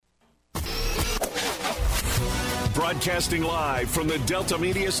Broadcasting live from the Delta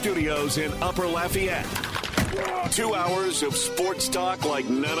Media Studios in Upper Lafayette. 2 hours of sports talk like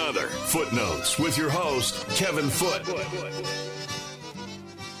none other. Footnotes with your host, Kevin Foote.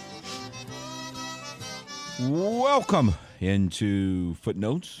 Welcome into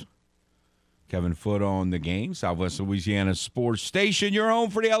Footnotes. Kevin Foote on the game, Southwest Louisiana Sports Station. Your home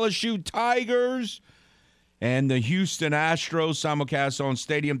for the LSU Tigers and the Houston Astros. Simulcast on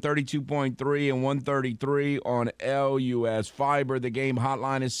Stadium 32.3 and 133 on LUS Fiber. The game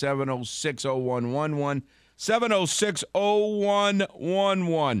hotline is 706-0111.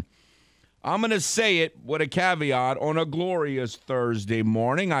 706-0111. I'm going to say it with a caveat on a glorious Thursday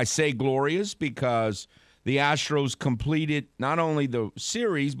morning. I say glorious because the Astros completed not only the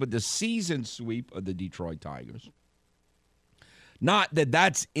series, but the season sweep of the Detroit Tigers. Not that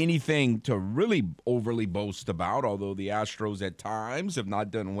that's anything to really overly boast about, although the Astros at times have not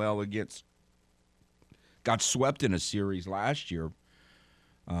done well got swept in a series last year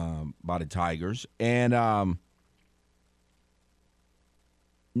by the Tigers. And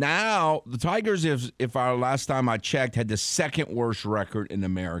now the Tigers, if our last time I checked, had the second worst record in the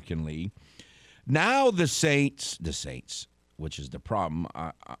American League. Now the Saints, which is the problem.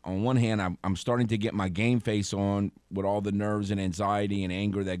 On one hand, I'm starting to get my game face on with all the nerves and anxiety and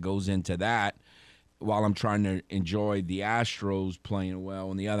anger that goes into that while I'm trying to enjoy the Astros playing well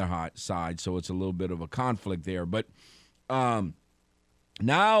on the other side. So it's a little bit of a conflict there. But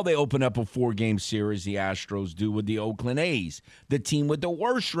now they open up a 4-game series, the Astros do, with the Oakland A's, the team with the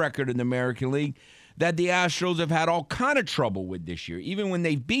worst record in the American League that the Astros have had all kind of trouble with this year. Even when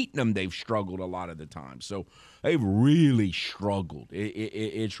they've beaten them, they've struggled a lot of the time. So they've really struggled.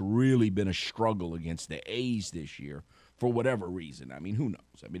 It's really been a struggle against the A's this year for whatever reason. I mean, who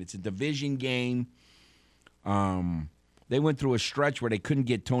knows? I mean, it's a division game. They went through a stretch where they couldn't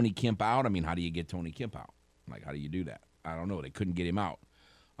get Tony Kemp out. I mean, how do you get Tony Kemp out? Like, how do you do that? I don't know. They couldn't get him out.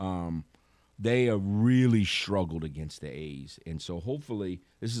 They have really struggled against the A's. And so hopefully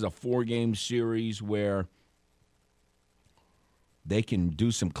this is a 4-game series where they can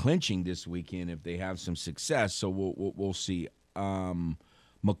do some clinching this weekend if they have some success. So we'll see.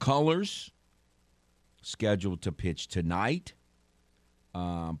 McCullers scheduled to pitch tonight.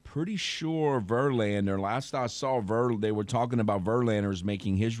 Pretty sure Verlander, last I saw they were talking about Verlander's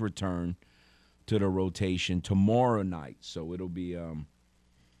making his return to the rotation tomorrow night. So it'll be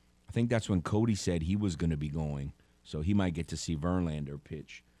I think that's when Cody said he was going to be going. So he might get to see Verlander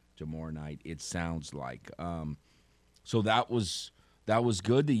pitch tomorrow night, it sounds like. So that was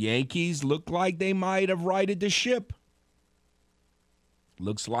good. The Yankees look like they might have righted the ship.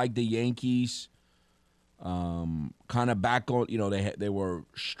 Looks like the Yankees kind of back on, they were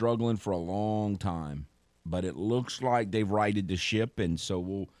struggling for a long time. But it looks like they've righted the ship, and so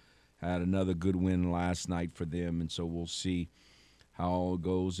we'll had another good win last night for them, and so we'll see how it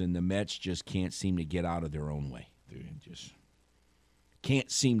goes. And the Mets just can't seem to get out of their own way. They just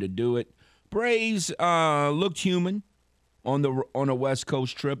can't seem to do it. Braves looked human on a West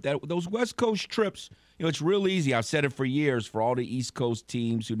Coast trip. Those West Coast trips, it's real easy. I've said it for years for all the East Coast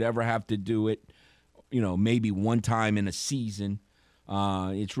teams who never have to do it, maybe one time in a season.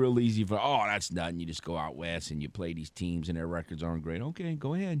 It's real easy that's nothing. You just go out west and you play these teams and their records aren't great. Okay,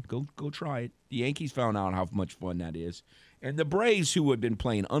 go ahead. Go try it. The Yankees found out how much fun that is. And the Braves, who had been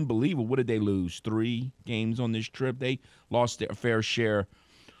playing unbelievable, what did they lose? 3 games on this trip? They lost their fair share.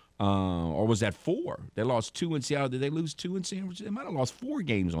 Or was that 4? They lost 2 in Seattle. Did they lose 2 in San Francisco? They might have lost 4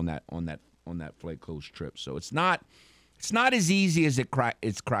 games on that Flake Coast trip. So it's not as easy as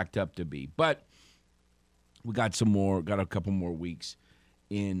it's cracked up to be. But we got a couple more weeks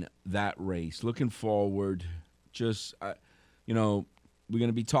in that race. Looking forward, we're going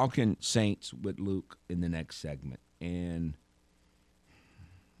to be talking Saints with Luke in the next segment. And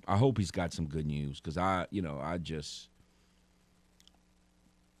I hope he's got some good news because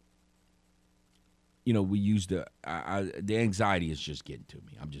we use the anxiety is just getting to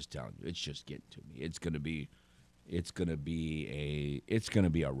me. I'm just telling you, it's just getting to me. It's gonna be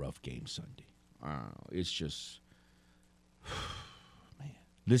a rough game Sunday. It's just, man.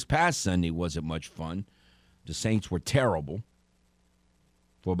 This past Sunday wasn't much fun. The Saints were terrible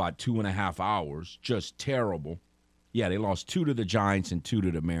for about 2.5 hours, just terrible. Yeah, they lost 2 to the Giants and 2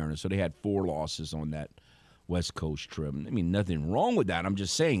 to the Mariners, so they had 4 losses on that West Coast trip. I mean, nothing wrong with that. I'm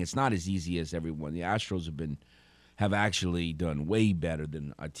just saying it's not as easy as everyone. The Astros have actually done way better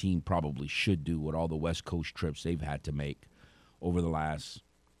than a team probably should do with all the West Coast trips they've had to make over the last,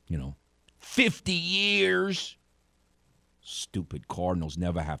 50 years. Stupid Cardinals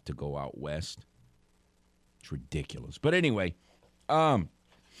never have to go out west. It's ridiculous. But anyway,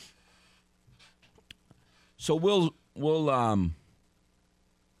 So we'll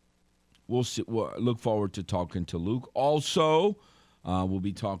see. We'll look forward to talking to Luke. Also, we'll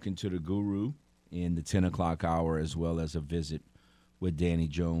be talking to the Guru in the 10 o'clock hour, as well as a visit with Danny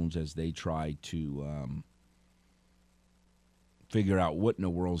Jones as they try to figure out what in the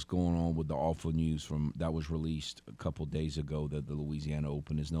world's going on with the awful news that was released a couple days ago that the Louisiana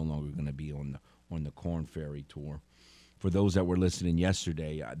Open is no longer going to be on the Korn Ferry Tour. For those that were listening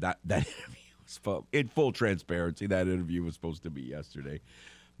yesterday, that interview was in full transparency. That interview was supposed to be yesterday,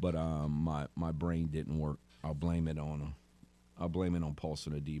 but my brain didn't work. I'll blame it on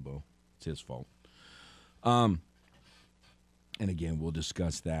Paulson Adebo. It's his fault. And again, we'll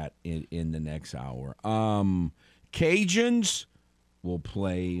discuss that in the next hour. Cajuns will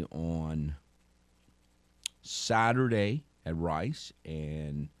play on Saturday at Rice,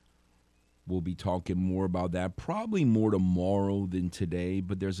 and we'll be talking more about that. Probably more tomorrow than today,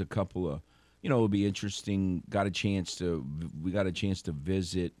 but there's a couple of, it'll be interesting. We got a chance to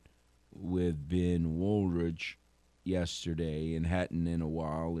visit with Ben Woolridge yesterday and hadn't in a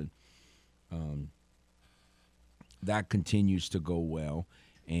while, and that continues to go well.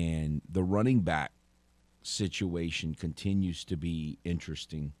 And the running back situation continues to be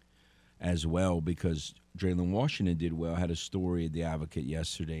interesting as well, because Draylen Washington did well. Had a story at The Advocate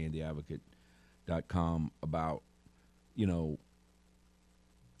yesterday and theadvocate.com about,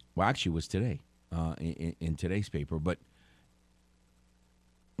 well, actually it was today in today's paper. But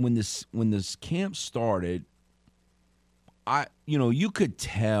when this camp started, you could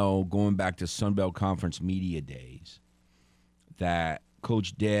tell going back to Sun Belt Conference media days that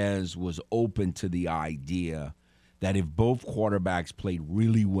Coach Dez was open to the idea that if both quarterbacks played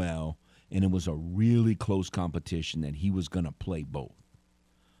really well and it was a really close competition, that he was going to play both.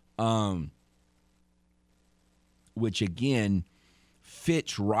 Which, again,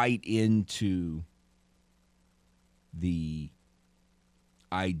 fits right into the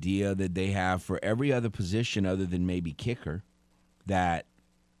idea that they have for every other position other than maybe kicker, that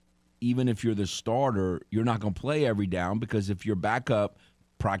even if you're the starter, you're not going to play every down, because if your backup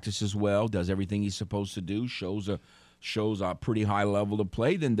practices well, does everything he's supposed to do, shows a pretty high level to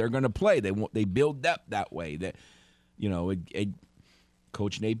play, then they're going to play. They build depth that way. That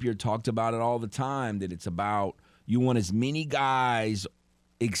Coach Napier talked about it all the time, that it's about you want as many guys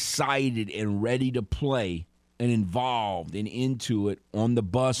excited and ready to play and involved and into it on the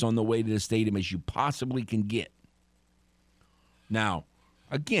bus on the way to the stadium as you possibly can get. Now,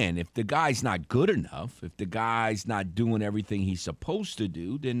 again, if the guy's not good enough, if the guy's not doing everything he's supposed to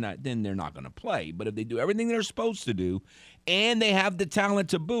do, then they're not going to play. But if they do everything they're supposed to do and they have the talent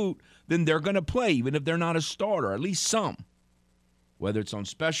to boot, then they're going to play, even if they're not a starter, at least some, whether it's on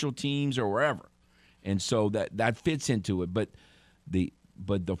special teams or wherever. And so that fits into it. But the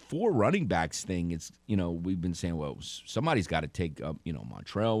four running backs thing, it's, we've been saying, well, somebody's got to take up,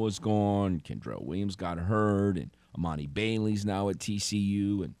 Montrell was gone, Kendrell Williams got hurt, and Amani Bailey's now at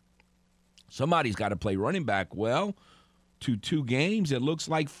TCU, and somebody's got to play running back. Well, to 2 games, it looks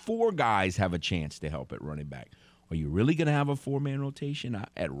like 4 guys have a chance to help at running back. Are you really going to have a 4-man rotation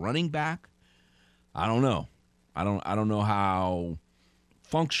at running back? I don't know. I don't know how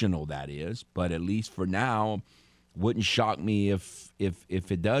functional that is, but at least for now, wouldn't shock me if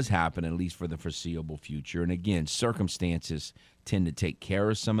it does happen, at least for the foreseeable future. And again, circumstances tend to take care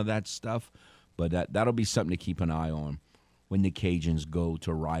of some of that stuff. But that'll be something to keep an eye on when the Cajuns go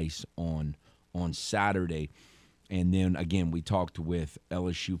to Rice on Saturday. And then, again, we talked with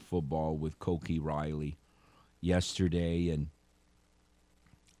LSU football with Koki Riley yesterday. And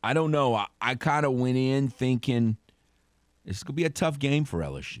I don't know. I kind of went in thinking this could be a tough game for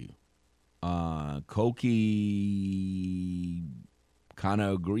LSU. Koki kind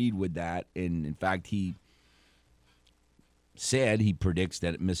of agreed with that. And, in fact, he said he predicts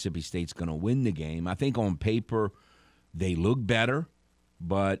that Mississippi State's going to win the game. I think on paper they look better,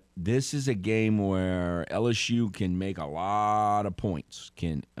 but this is a game where LSU can make a lot of points,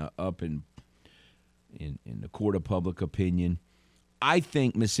 can up in the court of public opinion. I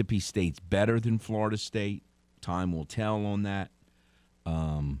think Mississippi State's better than Florida State. Time will tell on that.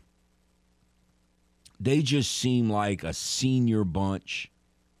 They just seem like a senior bunch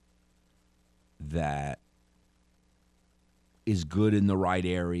that is good in the right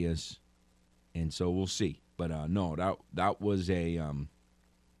areas, and so we'll see. But no, that was a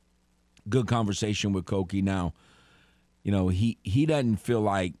good conversation with Koki. Now, he doesn't feel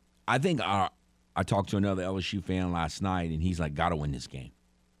like, I think I talked to another LSU fan last night, and he's like, "Got to win this game,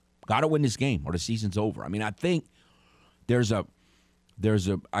 or the season's over." I mean, I think there's a,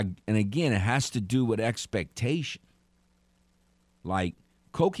 and again, it has to do with expectation. Like,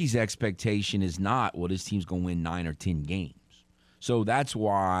 Koki's expectation is not, well, this team's going to win 9 or 10 games. So that's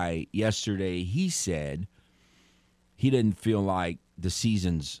why yesterday he said he didn't feel like the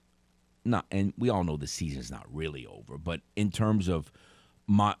season's not, and we all know the season's not really over, but in terms of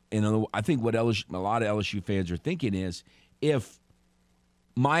I think what a lot of LSU fans are thinking is, if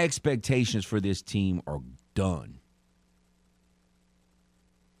my expectations for this team are done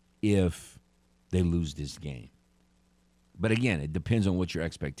if they lose this game. But again, it depends on what your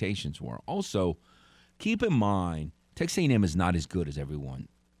expectations were. Also, keep in mind, Texas A&M is not as good as everyone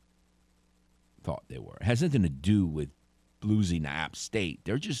thought they were. It has nothing to do with losing to App State.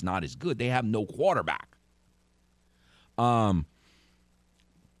 They're just not as good. They have no quarterback. And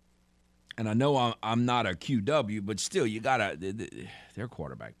I know I'm not a QW, but still, you gotta. Their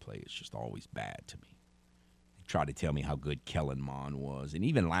quarterback play is just always bad to me. They try to tell me how good Kellen Mond was, and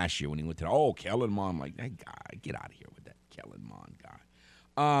even last year when he went to Kellen Mond, I'm like, that guy, get out of here with that Kellen Mond guy.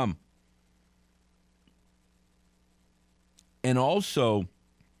 And also,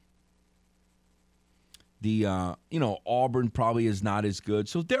 the Auburn probably is not as good,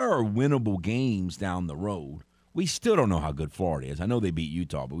 so there are winnable games down the road. We still don't know how good Florida is. I know they beat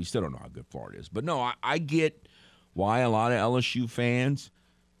Utah, but we still don't know how good Florida is. But no, I get why a lot of LSU fans,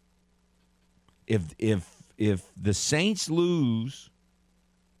 if the Saints lose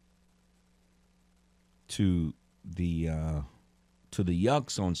to the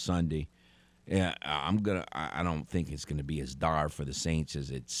Yucks on Sunday, I don't think it's gonna be as dire for the Saints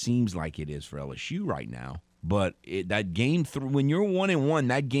as it seems like it is for LSU right now. But that game 3, when you're 1-1,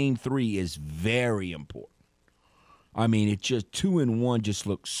 that game 3 is very important. I mean, it just 2-1 just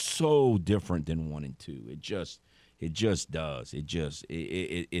looks so different than 1-2. It just does.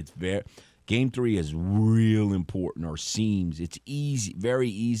 It's very, game 3 is real important, or seems it's easy, very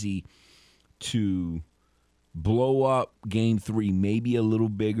easy to blow up game 3, maybe a little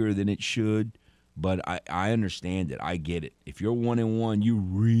bigger than it should. But I understand it. I get it. If you're 1-1, you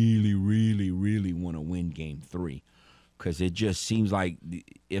really, really, really want to win game 3. Because it just seems like,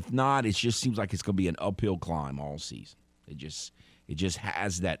 if not, it just seems like it's going to be an uphill climb all season. It just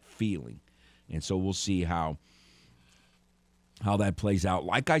has that feeling. And so we'll see how that plays out.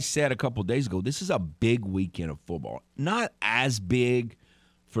 Like I said a couple of days ago, this is a big weekend of football. Not as big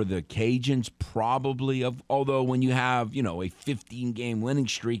for the Cajuns, probably, although when you have, a 15-game winning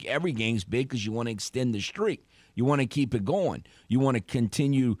streak, every game's big because you want to extend the streak. You want to keep it going. You want to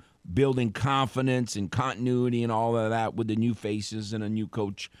continue building confidence and continuity and all of that with the new faces and a new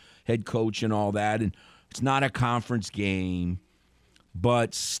head coach and all that. And it's not a conference game,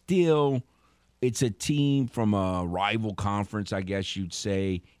 but still it's a team from a rival conference, I guess you'd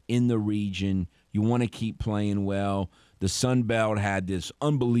say, in the region. You want to keep playing well. The Sun Belt had this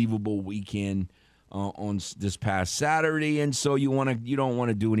unbelievable weekend on this past Saturday, and so you don't want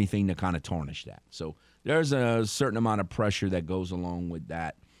to do anything to kind of tarnish that. So there's a certain amount of pressure that goes along with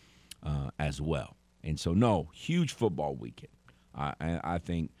that as well. And so, no, huge football weekend. I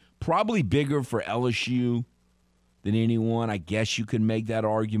think probably bigger for LSU than anyone. I guess you could make that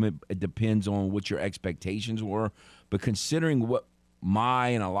argument. It depends on what your expectations were. But considering what my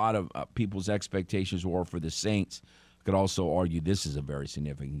and a lot of people's expectations were for the Saints, I could also argue this is a very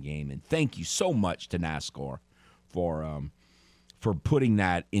significant game. And thank you so much to NASCAR for putting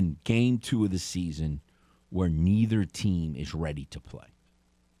that in game 2 of the season where neither team is ready to play.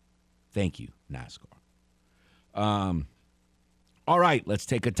 Thank you, NASCAR. All right, let's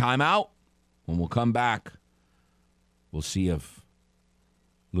take a timeout. When we'll come back, we'll see if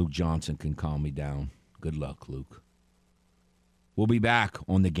Luke Johnson can calm me down. Good luck, Luke. We'll be back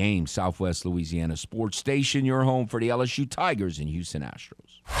on The Game, Southwest Louisiana Sports Station, your home for the LSU Tigers and Houston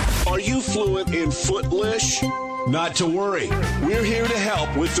Astros. Are you fluent in Footlish? Not to worry. We're here to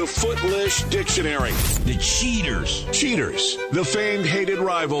help with the Footlish Dictionary. The Cheaters. Cheaters, the famed hated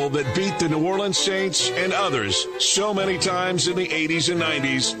rival that beat the New Orleans Saints and others so many times in the 80s and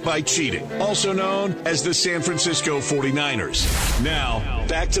 90s by cheating. Also known as the San Francisco 49ers. Now,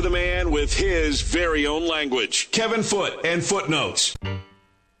 back to the man with his very own language. Kevin Foote and Footnotes.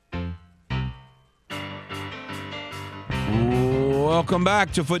 Welcome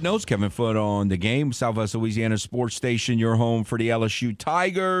back to Footnotes. Kevin Foote on The Game, Southwest Louisiana Sports Station, your home for the LSU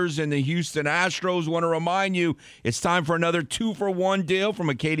Tigers and the Houston Astros. Want to remind you, it's time for another 2-for-1 deal from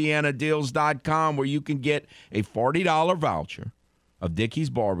AcadianaDeals.com, where you can get a $40 voucher of Dickey's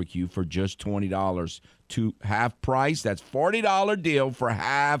Barbecue for just $20 to half price. That's $40 deal for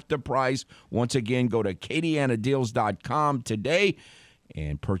half the price. Once again, go to AcadianaDeals.com today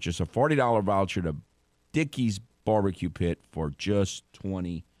and purchase a $40 voucher to Dickey's Barbecue Pit for just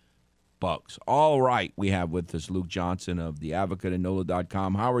 $20. Bucks. All right, we have with us Luke Johnson of The Advocate and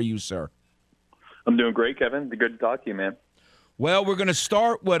NOLA.com. How are you, sir? I'm doing great, Kevin. Good to talk to you, man. Well, we're going to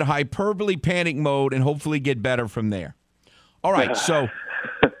start with hyperbole panic mode and hopefully get better from there. All right, so.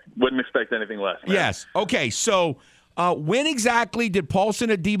 Wouldn't expect anything less, man. Yes. Okay, so when exactly did Paulson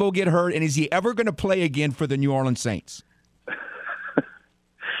Adebo get hurt, and is he ever going to play again for the New Orleans Saints?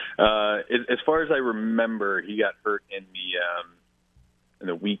 As far as I remember, he got hurt in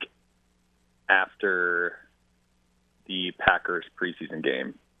the week after the Packers preseason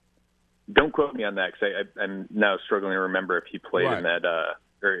game. Don't quote me on that because I'm now struggling to remember if he played in that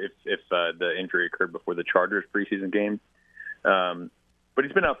or if the injury occurred before the Chargers preseason game. But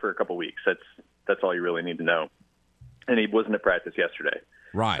he's been out for a couple weeks. That's all you really need to know. And he wasn't at practice yesterday.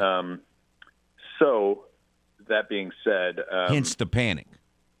 Right. So that being said, hence the panic.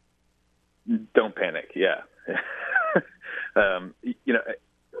 Don't panic. Yeah. I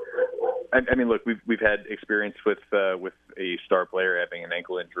mean, look, we've had experience with a star player having an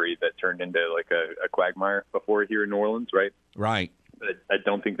ankle injury that turned into like a quagmire before here in New Orleans, right? Right. But I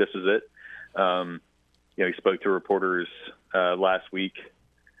don't think this is it. He spoke to reporters last week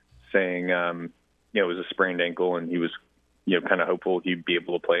saying, it was a sprained ankle, and he was, kind of hopeful he'd be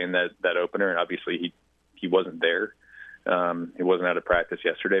able to play in that opener. And obviously he wasn't there. He wasn't out of practice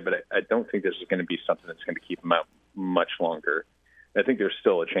yesterday, but I don't think this is going to be something that's going to keep him out much longer. I think there's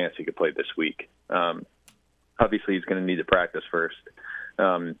still a chance he could play this week. Obviously, he's going to need to practice first.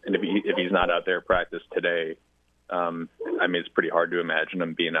 And if he's not out there at practice today, it's pretty hard to imagine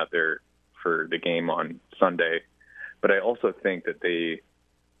him being out there for the game on Sunday. But I also think that they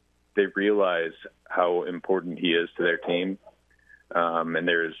realize how important he is to their team, and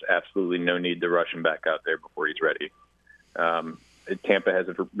there's absolutely no need to rush him back out there before he's ready. Tampa has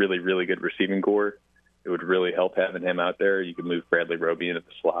a really, really good receiving core. It would really help having him out there. You could move Bradley Roby into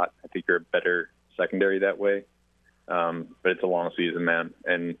the slot. I think you're a better secondary that way. But it's a long season, man,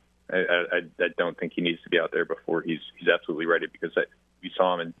 and I don't think he needs to be out there before he's absolutely ready, because we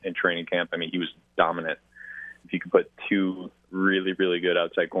saw him in training camp. I mean, he was dominant. If you could put two really, really good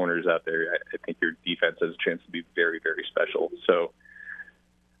outside corners out there, I think your defense has a chance to be very, very special. So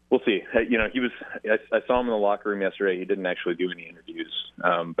we'll see. I saw him in the locker room yesterday. He didn't actually do any interviews,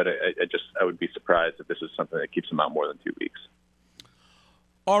 but I would be surprised if this is something that keeps him out more than 2 weeks.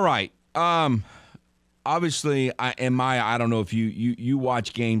 All right. Obviously, I don't know if you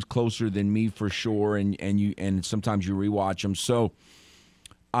watch games closer than me for sure, and sometimes you rewatch them. So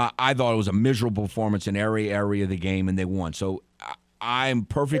I thought it was a miserable performance in every area of the game, and they won. So I'm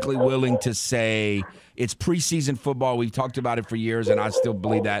perfectly willing to say it's preseason football. We've talked about it for years, and I still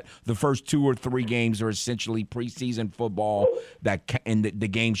believe that the first 2 or 3 games are essentially preseason football, and the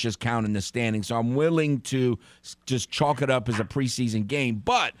games just count in the standings. So I'm willing to just chalk it up as a preseason game.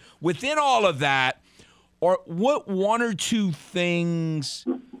 But within all of that, what 1 or 2 things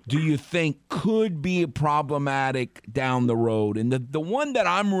do you think could be problematic down the road? And the one that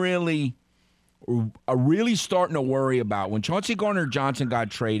I'm really starting to worry about, when Chauncey Gardner-Johnson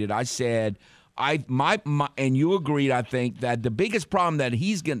got traded, I said, and you agreed, I think, that the biggest problem that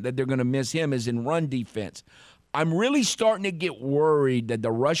they're going to miss him is in run defense. I'm really starting to get worried that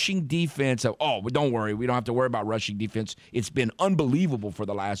the rushing defense but don't worry, we don't have to worry about rushing defense. It's been unbelievable for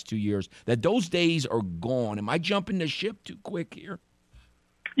the last 2 years, that those days are gone. Am I jumping the ship too quick here?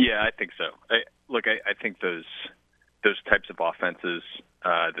 Yeah, I think so. I think those types of offenses,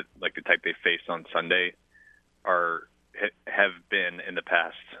 like the type they faced on Sunday, have been in the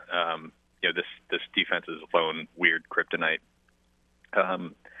past. This defense is lone weird kryptonite.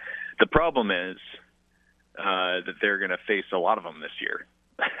 The problem is that they're going to face a lot of them this year,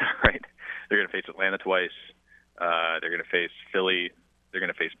 right? They're going to face Atlanta twice. They're going to face Philly. They're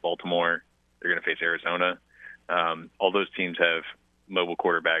going to face Baltimore. They're going to face Arizona. All those teams have mobile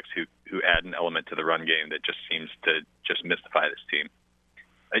quarterbacks who add an element to the run game that just seems to just mystify this team.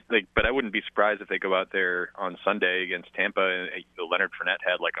 But I wouldn't be surprised if they go out there on Sunday against Tampa and Leonard Fournette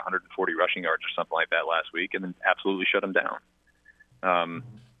had like 140 rushing yards or something like that last week, and then absolutely shut them down.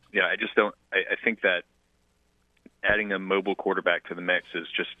 I just don't. I think that adding a mobile quarterback to the mix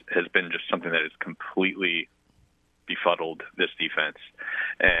has been something that has completely befuddled this defense,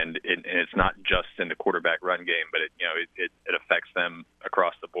 and it's not just in the quarterback run game, but it affects them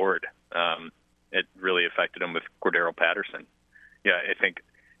across the board. It really affected them with Cordero Patterson. Yeah, I think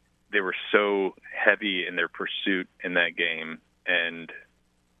they were so heavy in their pursuit in that game, and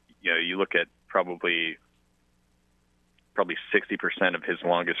you look at probably 60% of his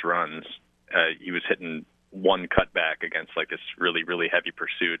longest runs, he was hitting one cutback against like this really, really heavy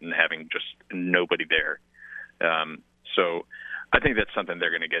pursuit and having just nobody there. So I think that's something they're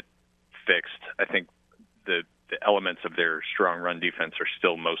going to get fixed. I think the elements of their strong run defense are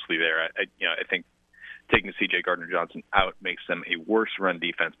still mostly there. I think taking C.J. Gardner-Johnson out makes them a worse run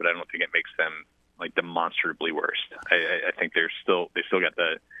defense, but I don't think it makes them like demonstrably worse. I think they still got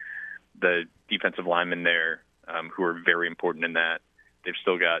the defensive linemen there who are very important in that. They've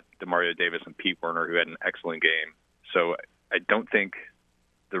still got Demario Davis and Pete Werner, who had an excellent game. So I don't think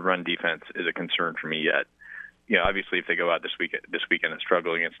the run defense is a concern for me yet. Obviously, if they go out this weekend and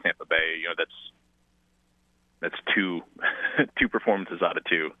struggle against Tampa Bay, that's two performances out of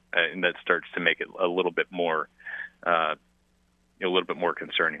two, and that starts to make it a little bit more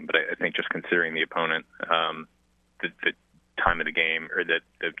concerning. But I think just considering the opponent, the time of the game, or the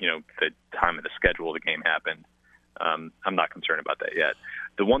time of the schedule the game happened, I'm not concerned about that yet.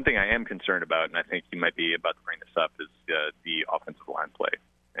 The one thing I am concerned about, and I think you might be about to bring this up, is the offensive line play,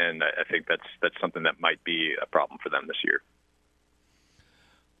 and I think that's something that might be a problem for them this year.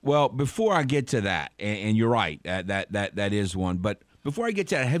 Well, before I get to that, and you're right, that is one. But before I get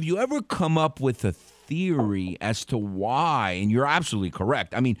to that, have you ever come up with a theory as to why? And you're absolutely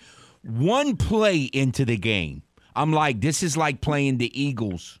correct. I mean, one play into the game, I'm like, this is like playing the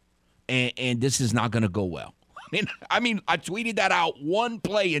Eagles, and this is not going to go well. I mean, I tweeted that out one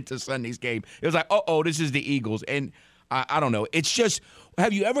play into Sunday's game. It was like, this is the Eagles. And I don't know. It's just,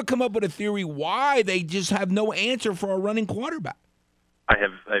 have you ever come up with a theory why they just have no answer for a running quarterback? I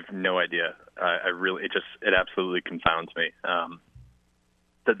have no idea. It absolutely confounds me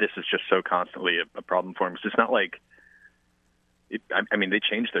that this is just so constantly a problem for them. It's not like, they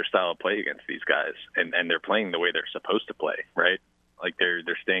changed their style of play against these guys, and they're playing the way they're supposed to play, right? Like they're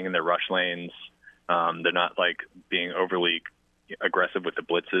staying in their rush lanes. They're not like being overly aggressive with the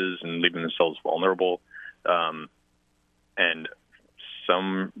blitzes and leaving themselves vulnerable. And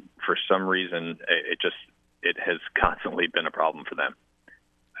for some reason, it has constantly been a problem for them.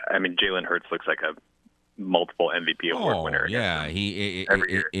 I mean, Jalen Hurts looks like a multiple MVP award winner. Yeah,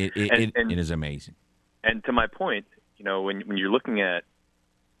 every year. It is amazing. And to my point, when you're looking at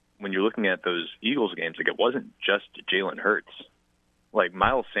those Eagles games, like it wasn't just Jalen Hurts. Like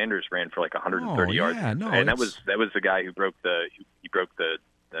Miles Sanders ran for like 130 yards, and that was the guy who broke the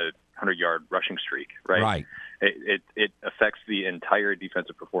 100-yard rushing streak, right? Right. It affects the entire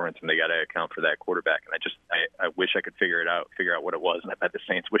defensive performance, and they got to account for that quarterback. And I wish I could figure out what it was, and I bet the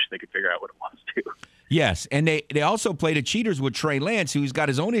Saints wish they could figure out what it was too. Yes, and they also play the cheaters with Trey Lance, who's got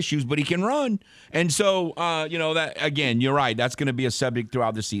his own issues, but he can run. And so, that again, you're right. That's going to be a subject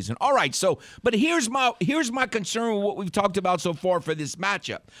throughout the season. All right, so, but here's my concern with what we've talked about so far for this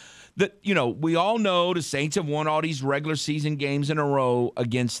matchup. We all know the Saints have won all these regular season games in a row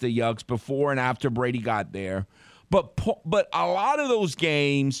against the Yucks before and after Brady got there. But a lot of those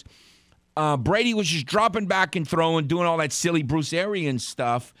games, Brady was just dropping back and throwing, doing all that silly Bruce Arians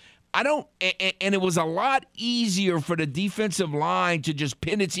stuff. And it was a lot easier for the defensive line to just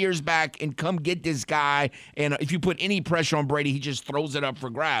pin its ears back and come get this guy. And if you put any pressure on Brady, he just throws it up for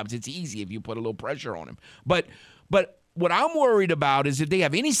grabs. It's easy if you put a little pressure on him. But what I'm worried about is if they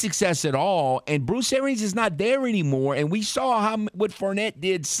have any success at all, and Bruce Arians is not there anymore, and we saw what Fournette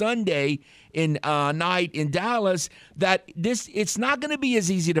did Sunday night in Dallas, that it's not going to be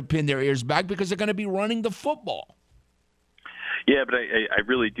as easy to pin their ears back because they're going to be running the football. Yeah, but I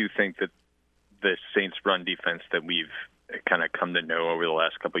really do think that the Saints' run defense that we've kind of come to know over the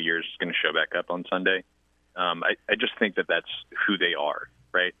last couple of years is going to show back up on Sunday. I just think that that's who they are,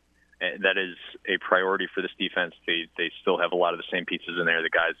 right? And that is a priority for this defense. They still have a lot of the same pieces in there,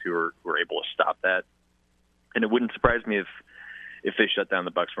 the guys who are able to stop that. And it wouldn't surprise me if they shut down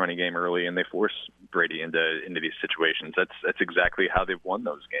the Bucs running game early and they force Brady into these situations. That's exactly how they've won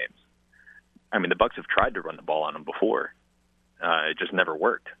those games. I mean, the Bucs have tried to run the ball on them before. It just never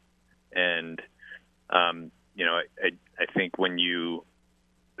worked. And, I think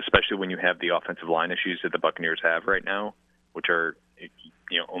especially when you have the offensive line issues that the Buccaneers have right now, which are,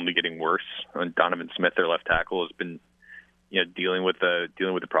 only getting worse. And Donovan Smith, their left tackle, has been, dealing with the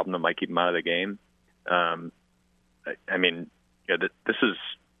problem that might keep him out of the game.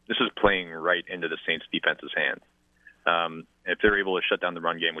 This is playing right into the Saints defense's hands. If they're able to shut down the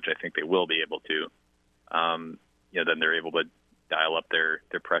run game, which I think they will be able to, then they're able to dial up their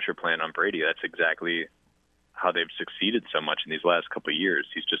pressure plan on Brady. That's exactly how they've succeeded so much in these last couple of years.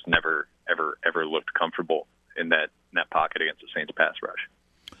 He's just never, ever, ever looked comfortable in that pocket against the Saints pass rush.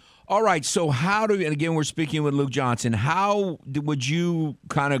 All right, so and again, we're speaking with Luke Johnson, how would you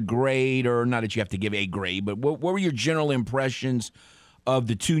kind of grade, or not that you have to give a grade, but what were your general impressions of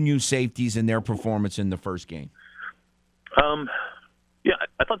the two new safeties and their performance in the first game?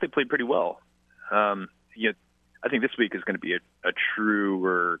 I thought they played pretty well. I think this week is going to be a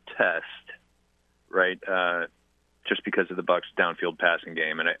truer test, right? Just because of the Bucs' downfield passing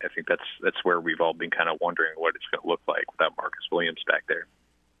game, and I think that's where we've all been kind of wondering what it's going to look like without Marcus Williams back there.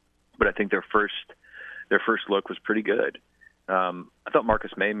 But I think their first look was pretty good. I thought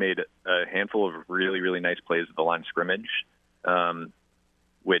Marcus May made a handful of really, really nice plays at the line of scrimmage,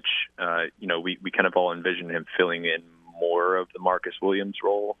 which we kind of all envisioned him filling in more of the Marcus Williams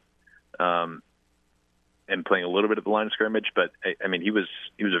role. And playing a little bit at the line of scrimmage, but I mean, he was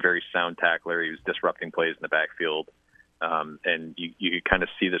a very sound tackler. He was disrupting plays in the backfield, and you could kind of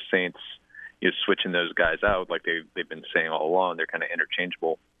see the Saints, switching those guys out like they've been saying all along. They're kind of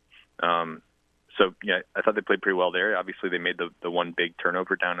interchangeable. So I thought they played pretty well there. Obviously, they made the one big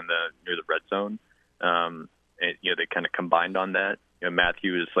turnover down near the red zone, and they kind of combined on that.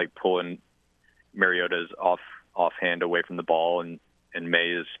 Matthew is like pulling Mariota's offhand away from the ball, and May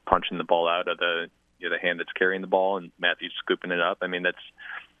is punching the ball out of the hand that's carrying the ball, and Matthew's scooping it up. I mean,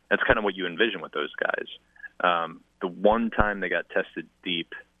 that's kind of what you envision with those guys. The one time they got tested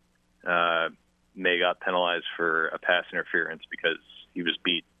deep, May got penalized for a pass interference because he was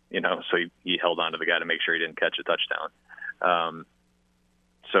beat, so he held on to the guy to make sure he didn't catch a touchdown.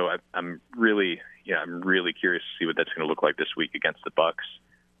 So I'm really curious to see what that's going to look like this week against the Bucs,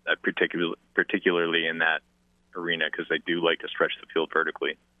 particularly in that arena, because they do like to stretch the field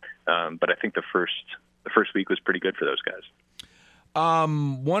vertically. But I think the first week was pretty good for those guys.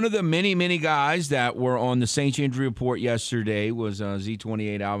 One of the many guys that were on the Saints injury report yesterday was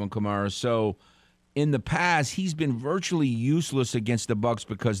Z28 Alvin Kamara. So in the past, he's been virtually useless against the Bucs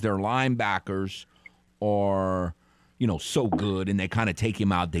because their linebackers are, so good, and they kind of take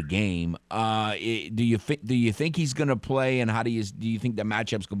him out the game. Do you think he's going to play, and how do you think the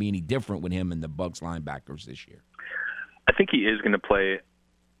matchup's going to be any different with him and the Bucs linebackers this year? I think he is going to play.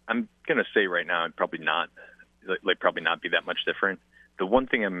 I'm going to say right now, probably not be that much different. The one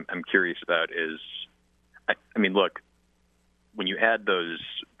thing I'm curious about is, I mean, look, when you add those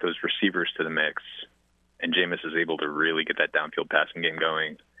receivers to the mix, and Jameis is able to really get that downfield passing game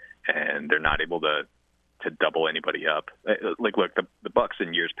going, and they're not able to double anybody up. Like, look, the Bucs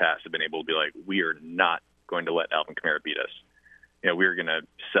in years past have been able to be like, we are not going to let Alvin Kamara beat us. We're going to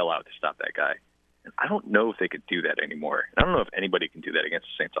sell out to stop that guy. And I don't know if they could do that anymore. I don't know if anybody can do that against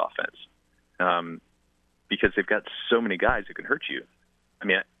the Saints offense, because they've got so many guys who can hurt you. I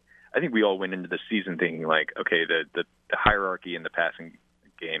mean, I think we all went into the season thinking like, okay, the hierarchy in the passing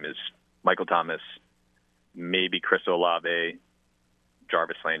game is Michael Thomas, maybe Chris Olave,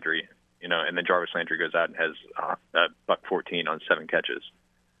 Jarvis Landry, and then Jarvis Landry goes out and has a $114 on 7 catches,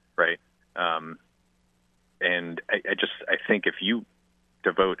 right? And I think if you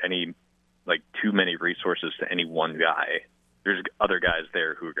devote too many resources to any one guy, there's other guys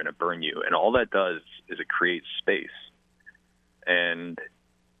there who are going to burn you. And all that does is it creates space. And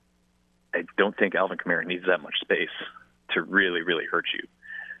I don't think Alvin Kamara needs that much space to really, really hurt you.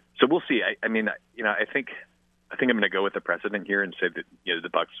 So we'll see. I think I'm going to go with the precedent here and say that, the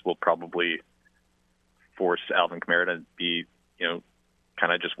Bucs will probably force Alvin Kamara to be,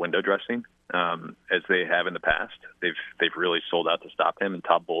 kind of just window dressing, as they have in the past. They've really sold out to stop him, and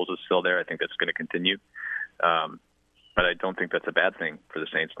Todd Bowles is still there. I think that's going to continue. But I don't think that's a bad thing for the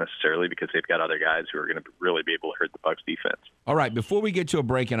Saints necessarily, because they've got other guys who are going to really be able to hurt the Bucs defense. All right, before we get to a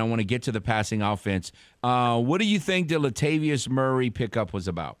break, and I want to get to the passing offense, what do you think the Latavius Murray pickup was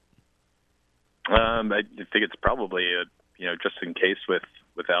about? I think it's probably just in case with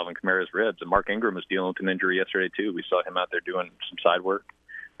Alvin Kamara's ribs. And Mark Ingram was dealing with an injury yesterday too. We saw him out there doing some side work.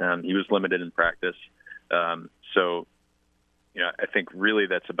 He was limited in practice. So I think really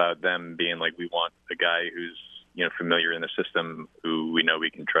that's about them being like, we want a guy who's familiar in the system, who we know we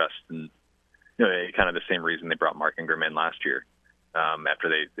can trust, and kind of the same reason they brought Mark Ingram in last year after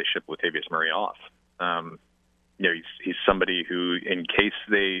they shipped Latavius Murray off. He's somebody who, in case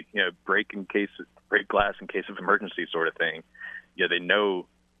they break glass in case of emergency sort of thing, they know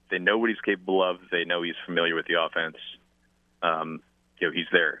what he's capable of. They know he's familiar with the offense. He's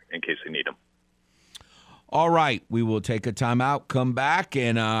there in case they need him. All right, we will take a timeout, come back,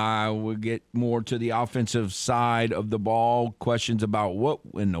 and we'll get more to the offensive side of the ball. Questions about what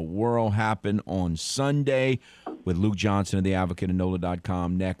in the world happened on Sunday with Luke Johnson of The Advocate and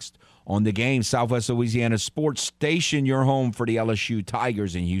NOLA.com next on The Game, Southwest Louisiana Sports Station, your home for the LSU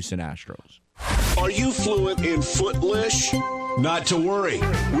Tigers and Houston Astros. Are you fluent in Footlish? Not to worry.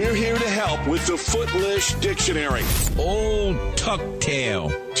 We're here to help with the Footlish Dictionary. Old tuck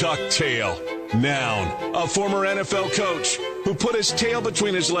tail. Tuck tail. Noun. A former NFL coach who who put his tail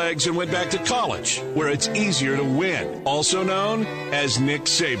between his legs and went back to college, where it's easier to win, also known as Nick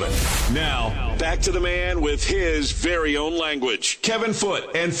Saban. Now, back to the man with his very own language, Kevin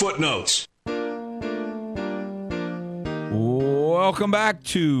Foote and Footnotes. Welcome back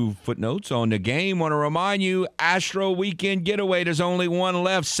to Footnotes on the Game. Want to remind you, Astro Weekend Getaway, there's only one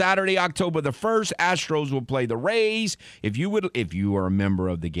left. Saturday, October the 1st, Astros will play the Rays. If you are a member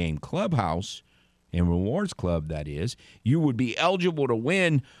of the Game Clubhouse and Rewards Club, that is, you would be eligible to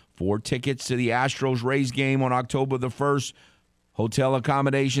win 4 tickets to the Astros-Rays game on October the 1st, hotel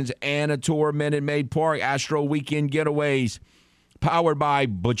accommodations, and a tour of Minute Maid Park. Astro Weekend Getaways. Powered by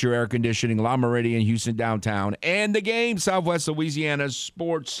Butcher Air Conditioning, La Meridian, Houston Downtown, and the Game, Southwest Louisiana's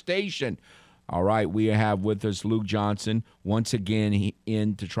sports station. All right, we have with us Luke Johnson, once again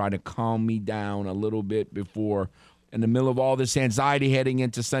in to try to calm me down a little bit before, in the middle of all this anxiety heading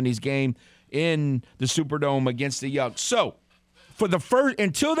into Sunday's game in the Superdome against the Yucks. So, for the first,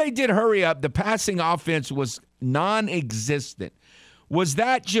 until they did hurry up, the passing offense was non-existent. Was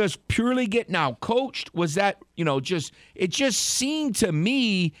that just purely getting out coached? Was that, it just seemed to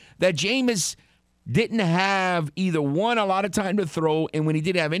me that Jameis didn't have either one, a lot of time to throw, and when he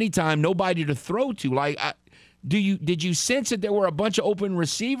did have any time, nobody to throw to. Like, did you sense that there were a bunch of open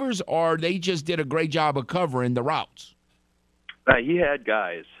receivers, or they just did a great job of covering the routes? He had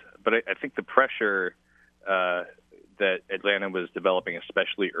guys, but I think the pressure that Atlanta was developing,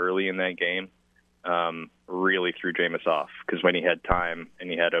 especially early in that game, really threw Jameis off, because when he had time and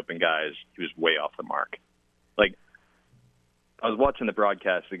he had open guys, he was way off the mark. Like, I was watching the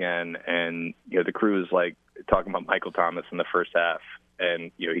broadcast again, and the crew was like talking about Michael Thomas in the first half,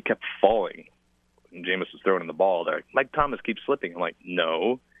 and he kept falling. And Jameis was throwing the ball. They're like, Mike Thomas keeps slipping. I'm like,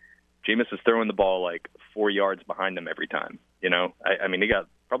 no, Jameis is throwing the ball like 4 yards behind him every time. I mean, he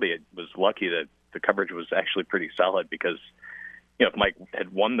was lucky that the coverage was actually pretty solid, because if Mike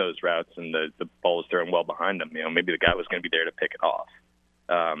had won those routes and the ball was thrown well behind him, maybe the guy was going to be there to pick it off.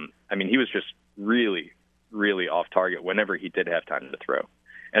 I mean, he was just really, really off target whenever he did have time to throw.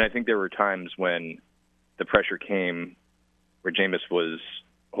 And I think there were times when the pressure came where Jameis was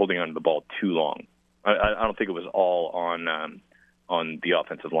holding onto the ball too long. I don't think it was all on the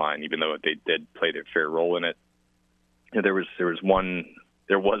offensive line, even though they did play their fair role in it. There was one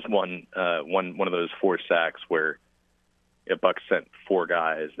of those 4 sacks where Bucs sent 4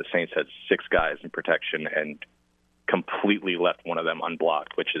 guys. The Saints had 6 guys in protection and completely left one of them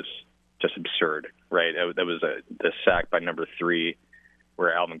unblocked, which is just absurd, right? That was the sack by number 3,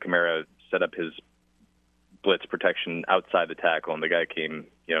 where Alvin Kamara set up his blitz protection outside the tackle, and the guy came,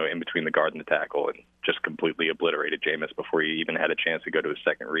 in between the guard and the tackle and just completely obliterated Jameis before he even had a chance to go to his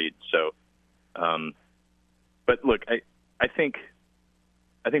second read. So, but look, I think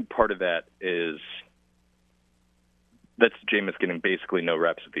part of that is that's Jameis getting basically no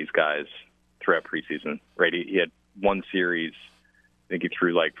reps with these guys throughout preseason, right? He had one series, I think he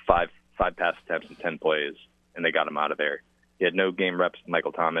threw like five pass attempts in 10 plays, and they got him out of there. He had no game reps with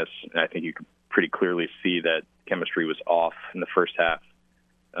Michael Thomas, and I think you could pretty clearly see that chemistry was off in the first half.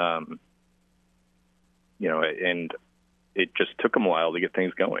 And it just took him a while to get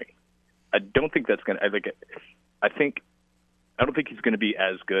things going. I don't think that's going to. I don't think he's going to be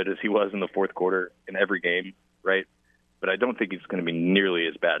as good as he was in the fourth quarter in every game, right? But I don't think he's going to be nearly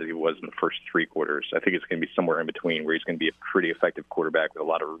as bad as he was in the first 3 quarters. I think it's going to be somewhere in between, where he's going to be a pretty effective quarterback with a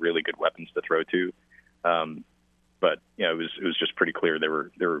lot of really good weapons to throw to. But it was just pretty clear they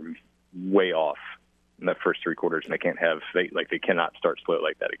were way off in the first 3 quarters, and they cannot start slow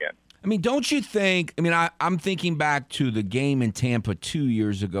like that again. I mean, don't you think? I mean, I'm thinking back to the game in Tampa 2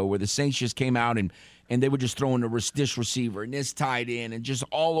 years ago, where the Saints just came out and they were just throwing this receiver and this tight end and just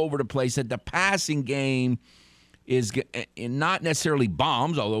all over the place. That the passing game is not necessarily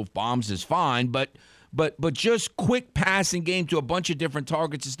bombs, although bombs is fine, but just quick passing game to a bunch of different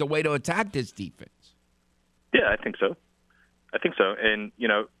targets is the way to attack this defense. Yeah, I think so. And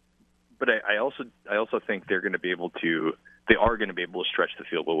but I also think they are going to be able to stretch the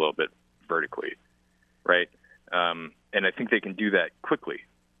field a little bit vertically, right? And I think they can do that quickly,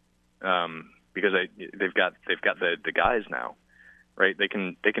 because they've got the guys now, right? They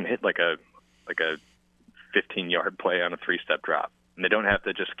can hit like a 15-yard play on a 3-step drop, and they don't have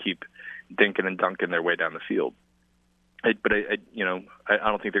to just keep dinking and dunking their way down the field. I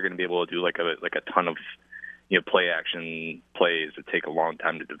don't think they're going to be able to do like a ton of play action plays that take a long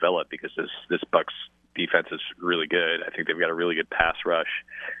time to develop, because this Bucs defense is really good. I think they've got a really good pass rush,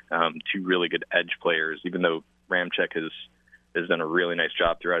 2 really good edge players. Even though Ramczyk has done a really nice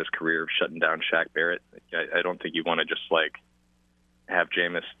job throughout his career of shutting down Shaq Barrett, I don't think you want to just have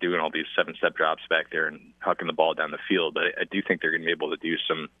Jameis doing all these 7-step drops back there and hucking the ball down the field. But I do think they're going to be able to do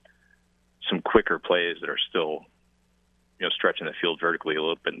some quicker plays that are still, stretching the field vertically a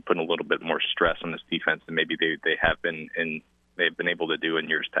little bit and putting a little bit more stress on this defense than maybe they have been they've been able to do in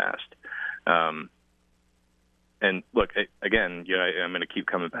years past. And look, again, I'm going to keep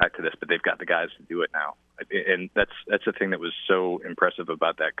coming back to this, but they've got the guys to do it now. And that's the thing that was so impressive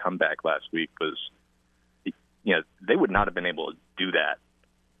about that comeback last week was, they would not have been able to do that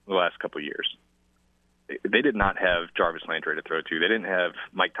the last couple of years. They did not have Jarvis Landry to throw to. They didn't have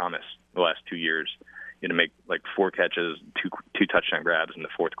Mike Thomas the last 2 years, to make like 4 catches, two touchdown grabs in the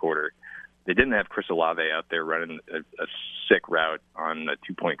fourth quarter. They didn't have Chris Olave out there running a sick route on a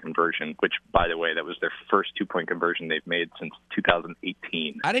 2-point conversion, which, by the way, that was their first 2-point conversion they've made since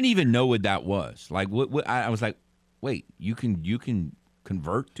 2018. I didn't even know what that was. Like, what I was like, wait, you can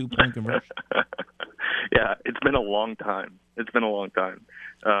convert 2-point conversion? Yeah, it's been a long time. You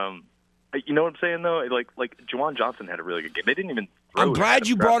know what I'm saying, though? Like Juwan Johnson had a really good game. They didn't even throw. I'm glad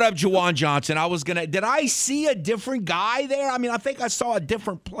you brought up Juwan Johnson. Did I see a different guy there? I mean, I think I saw a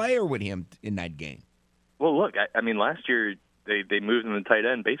different player with him in that game. Well, look, I mean, last year they moved him to tight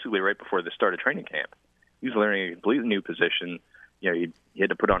end basically right before the start of training camp. He was learning a completely new position. He had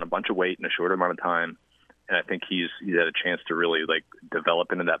to put on a bunch of weight in a short amount of time, and I think he's had a chance to really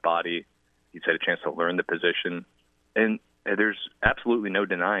develop into that body. He's had a chance to learn the position, and there's absolutely no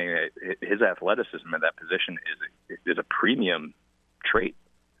denying that his athleticism at that position is a premium trait.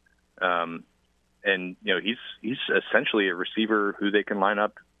 And he's essentially a receiver who they can line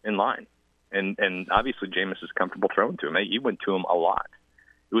up in line. And obviously Jameis is comfortable throwing to him. He went to him a lot.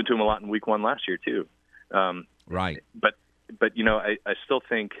 He went to him a lot in week 1 last year too. Right. But I still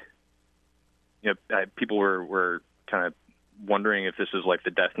think people were kind of wondering if this is like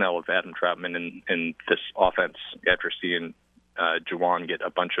the death knell of Adam Troutman and this offense after seeing Juwan get a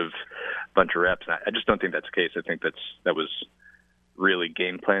bunch of reps. And I just don't think that's the case. I think that was really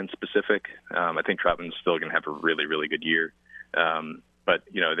game plan specific. I think Troutman's still going to have a really, really good year. But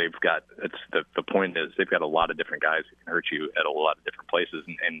they've got the point is they've got a lot of different guys who can hurt you at a lot of different places.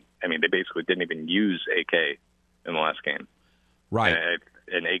 And I mean, they basically didn't even use AK in the last game. Right.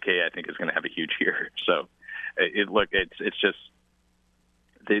 And AK I think is going to have a huge year. So it's just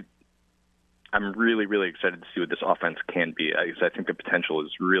I'm really, really excited to see what this offense can be. I think the potential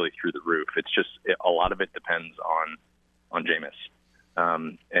is really through the roof. It's just a lot of it depends on Jameis.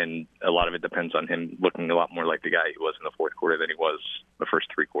 And a lot of it depends on him looking a lot more like the guy he was in the fourth quarter than he was the first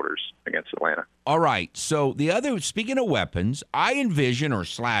 3 quarters against Atlanta. All right. So speaking of weapons, I envision or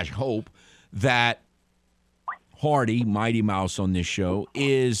 /hope that Hardy, Mighty Mouse on this show,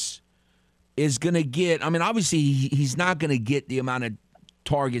 is going to get, I mean, obviously he's not going to get the amount of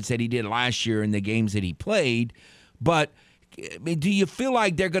targets that he did last year in the games that he played, but I mean, do you feel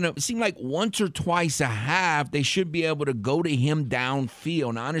like they're going to seem like once or twice a half they should be able to go to him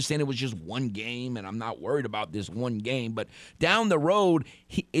downfield? Now, I understand it was just one game, and I'm not worried about this one game, but down the road,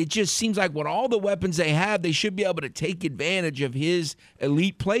 it just seems like with all the weapons they have, they should be able to take advantage of his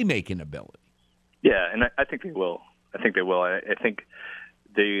elite playmaking ability. Yeah, and I think they will. I think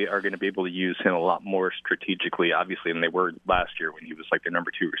they are going to be able to use him a lot more strategically, obviously, than they were last year when he was like their number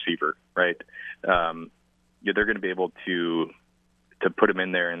 2 receiver, right? They're going to be able to put him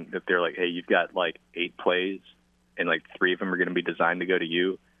in there, and if they're like, hey, you've got like 8 plays, and like 3 of them are going to be designed to go to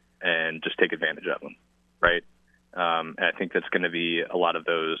you, and just take advantage of them, right? And I think that's going to be a lot of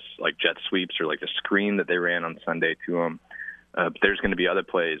those like jet sweeps or like the screen that they ran on Sunday to him. But there's going to be other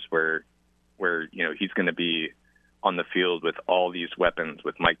plays where he's going to be on the field with all these weapons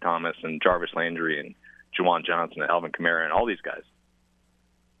with Mike Thomas and Jarvis Landry and Juwan Johnson and Alvin Kamara and all these guys.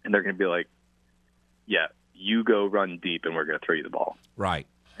 And thgoing to be like, yeah, you go run deep and we're going to throw you the ball. Right.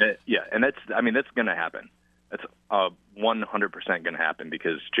 Yeah. And that's going to happen. That's 100% going to happen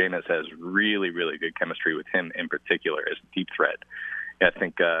because Jameis has really, really good chemistry with him in particular as a deep threat. I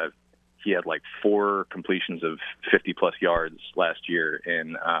think he had like 4 completions of 50-plus yards last year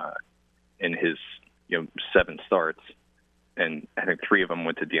in his 7 starts, and I think 3 of them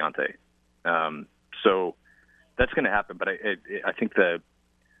went to Deontay. So that's going to happen, but I think the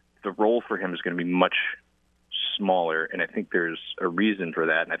role for him is going to be much smaller, and I think there's a reason for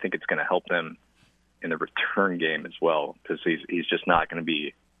that, and I think it's going to help them in the return game as well because he's just not going to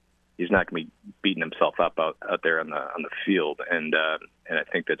be beating himself up out there on the field, and I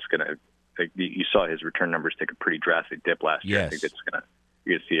think that's going to. You saw his return numbers take a pretty drastic dip last year. Yes. I think that's going to.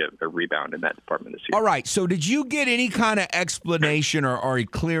 You're going to see a rebound in that department this year. All right. So did you get any kind of explanation or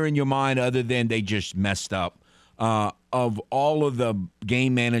clear in your mind other than they just messed up of all of the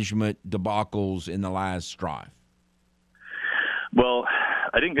game management debacles in the last drive? Well,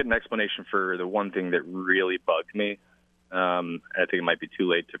 I didn't get an explanation for the one thing that really bugged me. I think it might be too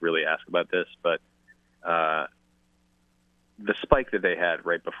late to really ask about this, but the spike that they had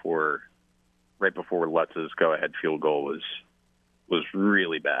right before Lutz's go-ahead field goal was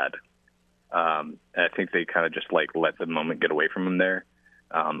really bad. And I think they kind of just let the moment get away from him there.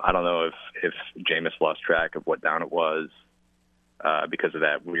 I don't know if Jameis lost track of what down it was because of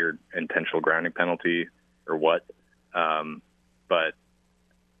that weird intentional grounding penalty or what. But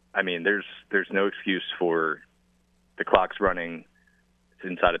I mean, there's no excuse for the clock's running. It's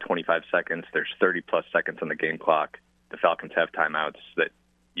inside of 25 seconds. There's 30 plus seconds on the game clock. The Falcons have timeouts that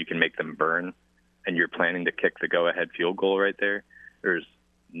you can make them burn, and you're planning to kick the go-ahead field goal right there. There's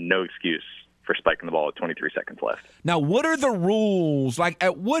no excuse for spiking the ball with 23 seconds left. Now, what are the rules? Like,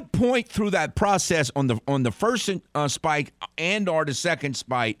 at what point through that process on the first spike and or the second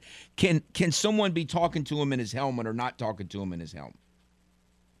spike can someone be talking to him in his helmet or not talking to him in his helmet?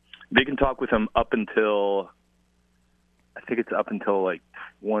 They can talk with him up until, I think it's up until like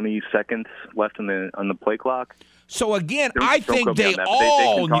 20 seconds left on the play clock. So again, Don't I think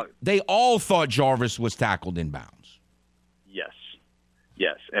they all thought Jarvis was tackled in bounds.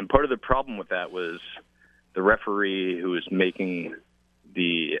 Yes, and part of the problem with that was the referee who was making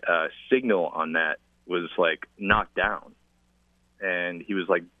the signal on that was knocked down, and he was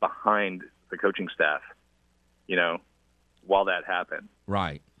behind the coaching staff, while that happened.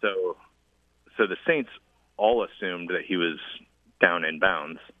 Right. So the Saints all assumed that he was down in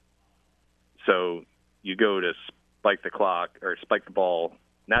bounds. So you go to spike the clock or spike the ball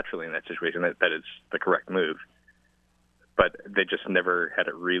naturally in that situation. That is the correct move. But they just never had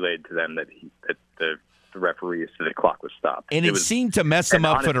it relayed to them that the referee said the clock was stopped. And it seemed to mess them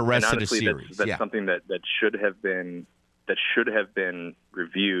up for the rest of the series. That's something that should have been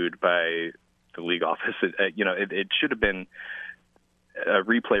reviewed by the league office. It should have been a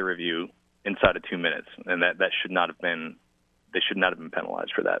replay review inside of 2 minutes, and that should not have been. They should not have been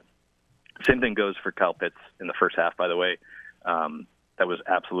penalized for that. Same thing goes for Kyle Pitts in the first half. By the way, that was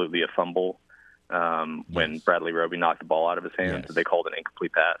absolutely a fumble. When Bradley Roby knocked the ball out of his hands. Yes. They called an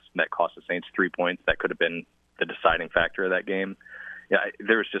incomplete pass, and that cost the Saints 3 points. That could have been the deciding factor of that game. Yeah,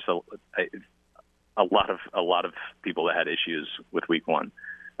 there was just a lot of people that had issues with Week 1,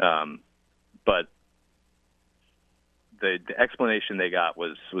 but the explanation they got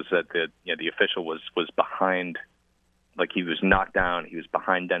was that the official was behind, he was knocked down. He was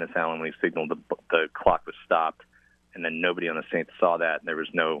behind Dennis Allen when he signaled the clock was stopped, and then nobody on the Saints saw that, and there was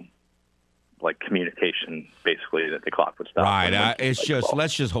no communication, basically, that the clock would stop. Right.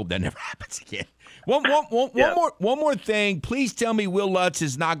 Let's just hope that never happens again. One more thing. Please tell me Will Lutz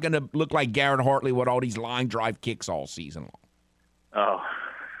is not going to look like Garrett Hartley with all these line drive kicks all season long.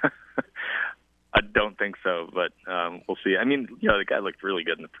 Oh, I don't think so, but we'll see. I mean, the guy looked really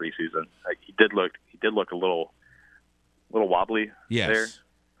good in the preseason. He did look a little wobbly there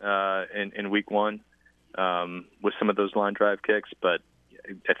in Week 1 with some of those line drive kicks, but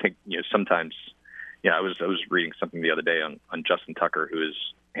I think sometimes. I was reading something the other day on Justin Tucker, who is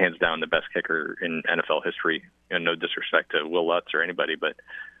hands down the best kicker in NFL history. No disrespect to Will Lutz or anybody, but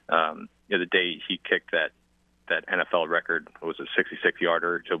the day he kicked that NFL record, was a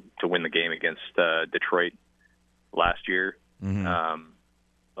 66-yarder to win the game against Detroit last year. Mm-hmm.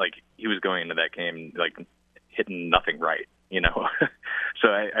 He was going into that game hitting nothing right, So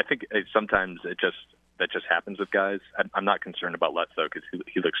I think sometimes that just happens with guys. I'm not concerned about Lutz, though, because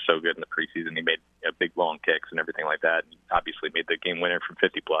he looks so good in the preseason. He made big, long kicks and everything like that. And obviously made the game winner from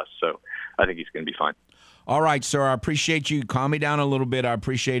 50-plus. So I think he's going to be fine. All right, sir. I appreciate you. Calm me down a little bit. I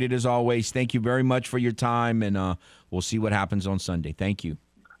appreciate it as always. Thank you very much for your time, and we'll see what happens on Sunday. Thank you.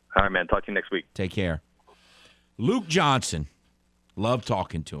 All right, man. Talk to you next week. Take care. Luke Johnson. Love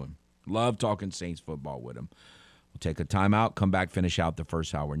talking to him. Love talking Saints football with him. We'll take a timeout, come back, finish out the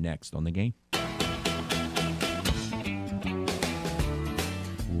first hour next on The Game.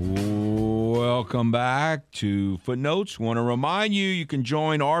 Welcome back to Footnotes. Want to remind you can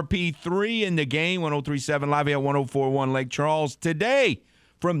join RP3 in The Game, 103.7 Live here at 104.1 Lake Charles today.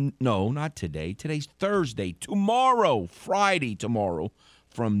 Not today. Today's Thursday. Friday tomorrow,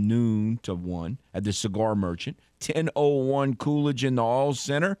 from noon to 1 at the Cigar Merchant, 1001 Coolidge in the All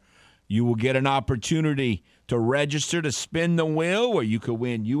Center. You will get an opportunity to register to spin the wheel, where you could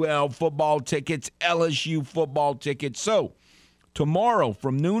win UL football tickets, LSU football tickets. So, tomorrow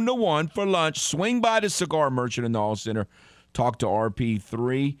from noon to 1 for lunch, swing by the Cigar Merchant in the All Center, talk to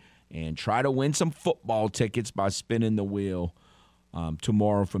RP3, and try to win some football tickets by spinning the wheel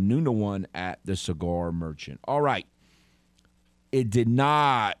tomorrow from noon to 1 at the Cigar Merchant. All right. It did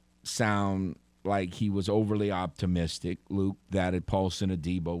not sound like he was overly optimistic, Luke, that Paulson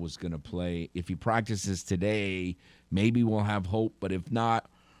Adebo was going to play. If he practices today, maybe we'll have hope. But if not,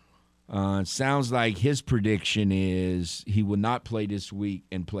 it sounds like his prediction is he will not play this week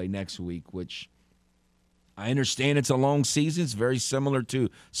and play next week, which I understand it's a long season. It's very similar to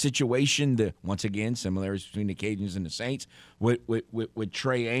situation, once again, similarities between the Cajuns and the Saints with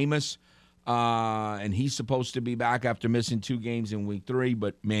Trey Amos. And he's supposed to be back after missing 2 games in week 3.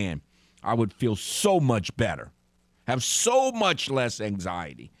 But, man, I would feel so much better, have so much less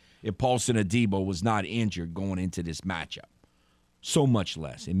anxiety if Paulson Adebo was not injured going into this matchup. So much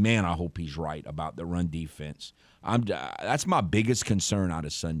less. And, man, I hope he's right about the run defense. That's my biggest concern out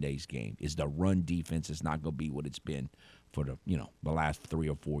of Sunday's game is the run defense is not going to be what it's been for the last 3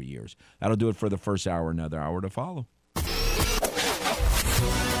 or 4 years. That'll do it for the first hour. Another hour to follow.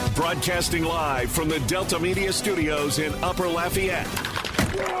 Broadcasting live from the Delta Media Studios in Upper Lafayette.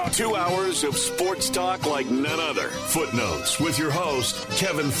 2 hours of sports talk like none other. Footnotes with your host,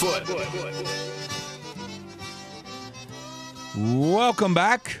 Kevin Foote. Welcome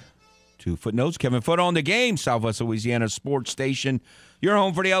back to Footnotes. Kevin Foote on the game, Southwest Louisiana Sports Station. Your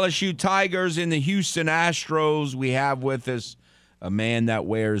home for the LSU Tigers and the Houston Astros. We have with us a man that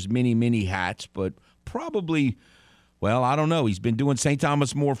wears many, many hats, but probably, well, I don't know. He's been doing St.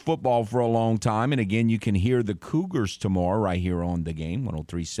 Thomas More football for a long time. And, again, you can hear the Cougars tomorrow right here on the game,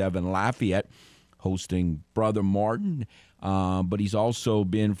 103.7 Lafayette, hosting Brother Martin. But he's also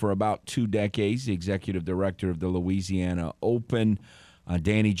been for about 2 decades the executive director of the Louisiana Open,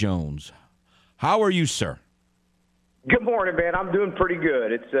 Danny Jones. How are you, sir? Good morning, man. I'm doing pretty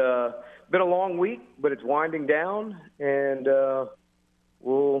good. It's been a long week, but it's winding down, and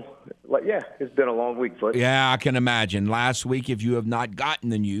it's been a long week, Foote. Yeah, I can imagine. Last week, if you have not gotten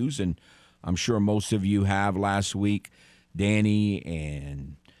the news, and I'm sure most of you have last week, Danny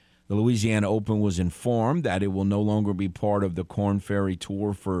and the Louisiana Open was informed that it will no longer be part of the Korn Ferry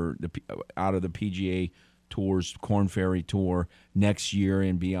Tour out of the PGA Tour's Korn Ferry Tour next year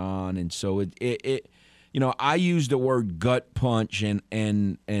and beyond. And so I use the word gut punch and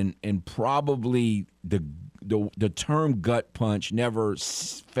probably the term gut punch never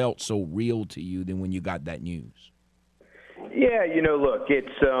felt so real to you than when you got that news. Yeah, look,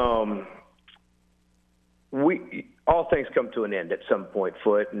 it's all things come to an end at some point,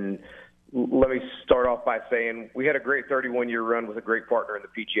 Foote. And let me start off by saying we had a great 31-year run with a great partner in the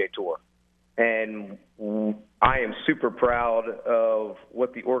PGA Tour. And I am super proud of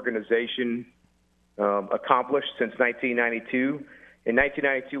what the organization accomplished since 1992. In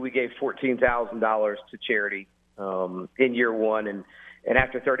 1992, we gave $14,000 to charity in year one. And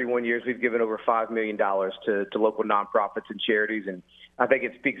after 31 years, we've given over $5 million to local nonprofits and charities. And I think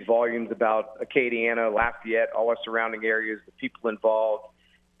it speaks volumes about Acadiana, Lafayette, all our surrounding areas, the people involved.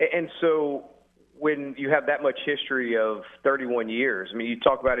 And so when you have that much history of 31 years, I mean, you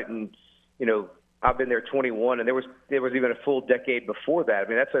talk about it in, I've been there 21, and there was even a full decade before that. I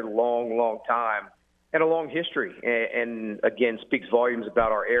mean, that's a long, long time and a long history, and again, speaks volumes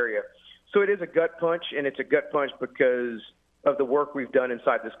about our area. So it is a gut punch, and it's a gut punch because of the work we've done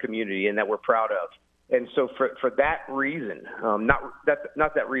inside this community and that we're proud of. And so for that reason, not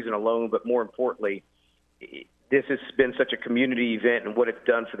that reason alone, but more importantly, this has been such a community event and what it's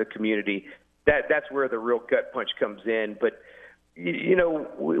done for the community, that's where the real gut punch comes in. But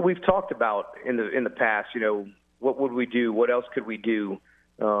we've talked about in the past, what would we do? What else could we do?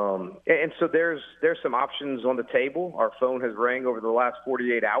 And so there's some options on the table. Our phone has rang over the last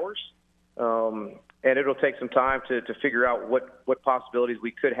 48 hours, and it'll take some time to figure out what possibilities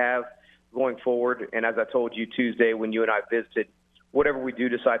we could have going forward. And as I told you Tuesday when you and I visited, whatever we do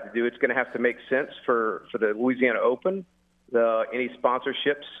decide to do, it's going to have to make sense for the Louisiana Open, any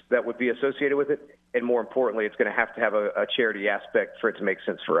sponsorships that would be associated with it, and more importantly, it's going to have a charity aspect for it to make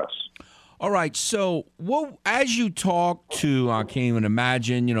sense for us. All right, so as you talk to, I can't even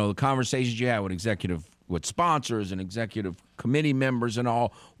imagine, the conversations you had with sponsors and executive committee members and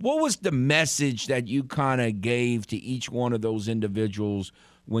all, what was the message that you kind of gave to each one of those individuals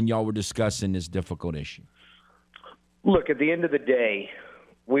when y'all were discussing this difficult issue? Look, at the end of the day,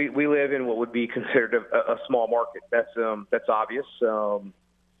 we live in what would be considered a small market. That's obvious.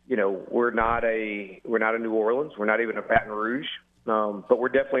 We're not a New Orleans. We're not even a Baton Rouge. But we're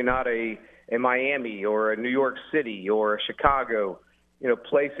definitely not a Miami or a New York City or a Chicago.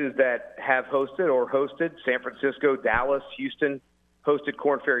 Places that have hosted San Francisco, Dallas, Houston, hosted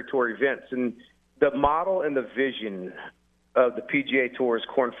Korn Ferry Tour events. And the model and the vision of the PGA Tour's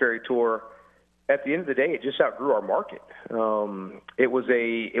Korn Ferry Tour, at the end of the day, it just outgrew our market. It was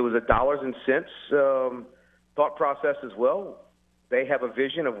a dollars and cents thought process as well. They have a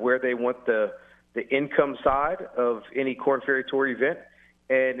vision of where they want the the income side of any Korn Ferry Tour event,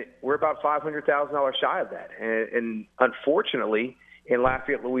 and we're about $500,000 shy of that. And unfortunately, in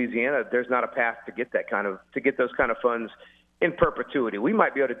Lafayette, Louisiana, there's not a path to get those kind of funds in perpetuity. We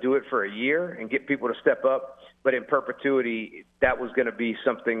might be able to do it for a year and get people to step up, but in perpetuity, that was going to be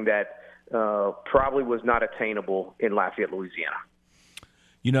something that probably was not attainable in Lafayette, Louisiana.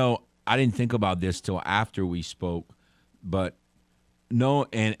 You know, I didn't think about this till after we spoke, but no,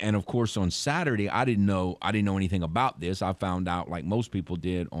 and of course on Saturday I didn't know anything about this. I found out like most people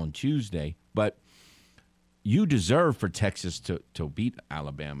did on Tuesday, but you deserve for Texas to beat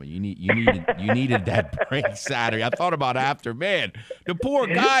Alabama. You needed that break Saturday. I thought about after, man, the poor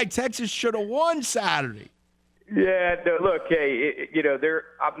guy, Texas should have won Saturday. Yeah, no, look, hey,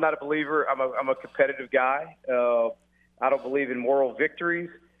 I'm not a believer. I'm a competitive guy. I don't believe in moral victories,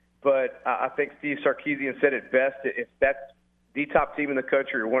 but I think Steve Sarkisian said it best. If that's the top team in the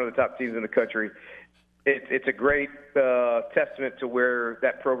country or one of the top teams in the country, it's a great testament to where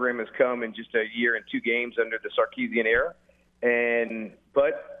that program has come in just a year and 2 games under the Sarkisian era.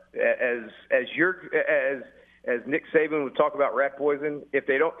 But as Nick Saban would talk about rat poison, if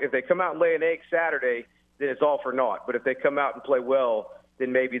they come out and lay an egg Saturday, then it's all for naught. But if they come out and play well,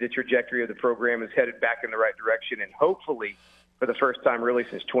 then maybe the trajectory of the program is headed back in the right direction, and hopefully, for the first time really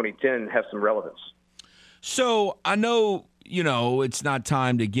since 2010, have some relevance. So I know, it's not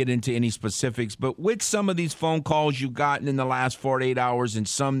time to get into any specifics, but with some of these phone calls you've gotten in the last 48 hours and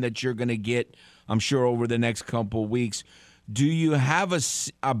some that you're going to get, I'm sure, over the next couple of weeks, do you have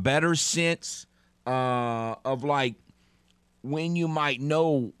a better sense of, like, when you might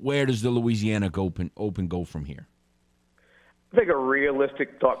know where does the Louisiana Open go from here? I think a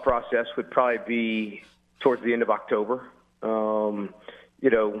realistic thought process would probably be towards the end of October. When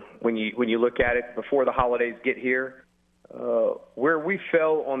you look at it before the holidays get here, where we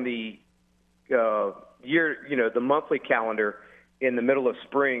fell on the the monthly calendar in the middle of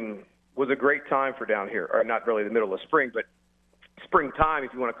spring was a great time for down here, or not really the middle of spring, but springtime,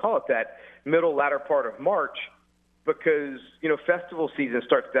 if you want to call it that, latter part of March, because, festival season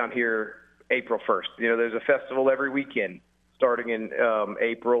starts down here April 1st. There's a festival every weekend starting in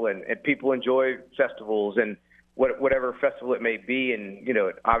April, and people enjoy festivals and whatever festival it may be. And,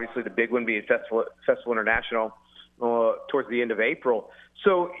 obviously the big one being Festival International towards the end of April.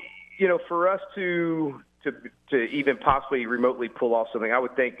 So, for us to even possibly remotely pull off something, I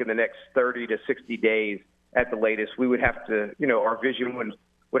would think in the next 30 to 60 days at the latest, we would have to, our vision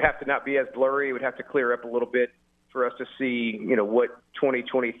would have to not be as blurry. It would have to clear up a little bit for us to see, what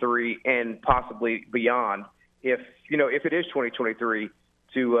 2023 and possibly beyond, if it is 2023,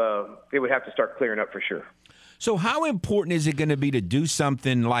 it would have to start clearing up for sure. So how important is it going to be to do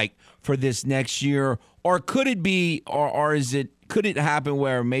something like for this next year, or could it be, or could it happen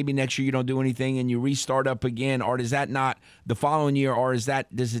where maybe next year you don't do anything and you restart up again, or does that not the following year, or is it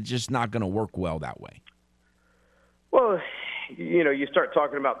just not going to work well that way? Well, you start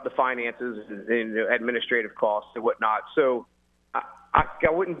talking about the finances and administrative costs and whatnot. So I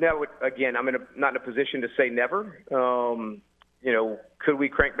wouldn't know. Again, I'm not in a position to say never. Could we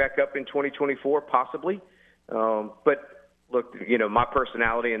crank back up in 2024? Possibly. But look, my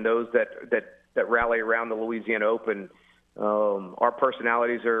personality and those that rally around the Louisiana Open, our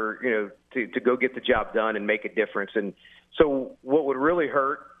personalities are, to go get the job done and make a difference. And so what would really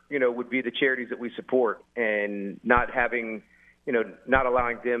hurt, would be the charities that we support, and not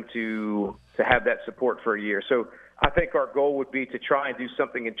allowing them to have that support for a year. So I think our goal would be to try and do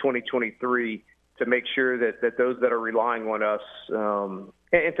something in 2023 to make sure that those that are relying on us,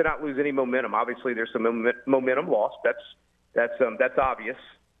 and to not lose any momentum. Obviously, there's some momentum lost. That's obvious.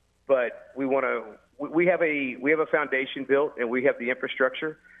 But we have a foundation built, and we have the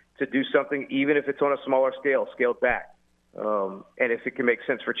infrastructure to do something, even if it's on a smaller scale, scaled back. And if it can make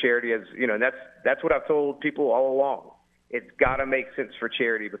sense for charity, and that's what I've told people all along. It's got to make sense for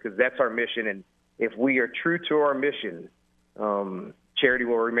charity, because that's our mission. And if we are true to our mission, charity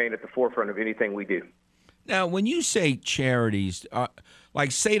will remain at the forefront of anything we do. Now, when you say charities,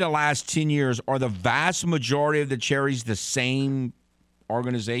 like say the last 10 years, are the vast majority of the charities the same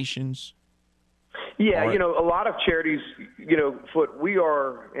organizations? Yeah, a lot of charities, we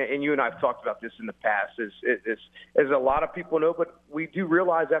are, and you and I have talked about this in the past, as a lot of people know, but we do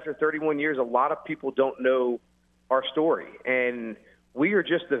realize after 31 years, a lot of people don't know our story. And we are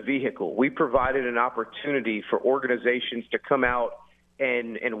just the vehicle. We provided an opportunity for organizations to come out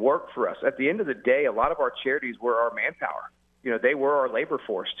and work for us. At the end of the day, a lot of our charities were our manpower. They were our labor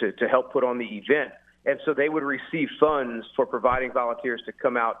force to help put on the event. And so they would receive funds for providing volunteers to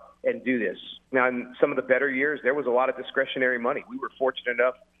come out and do this. Now, in some of the better years, there was a lot of discretionary money. We were fortunate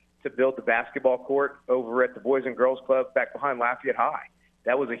enough to build the basketball court over at the Boys and Girls Club back behind Lafayette High.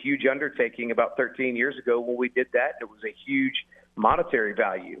 That was a huge undertaking about 13 years ago when we did that. It was a huge monetary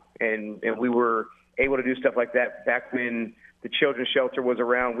value, and we were able to do stuff like that back when the children's shelter was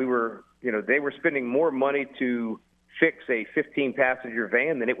around. We were, they were spending more money to fix a 15-passenger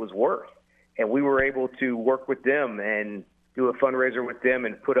van than it was worth, and we were able to work with them and do a fundraiser with them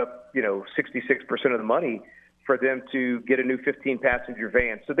and put up, 66% of the money for them to get a new 15-passenger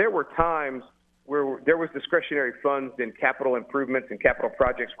van. So there were times where there was discretionary funds and capital improvements and capital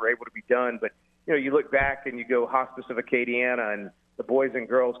projects were able to be done. But, you look back and you go Hospice of Acadiana and the Boys and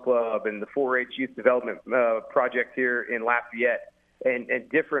Girls Club and the 4-H Youth Development Project here in Lafayette and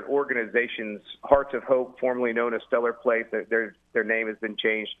different organizations, Hearts of Hope, formerly known as Stellar Place, their name has been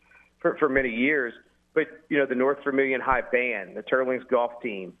changed for many years. But, the North Vermilion High Band, the Turlings Golf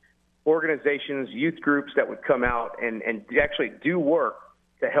Team, organizations, youth groups that would come out and actually do work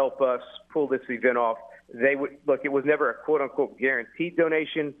to help us pull this event off. They would look, it was never a quote unquote guaranteed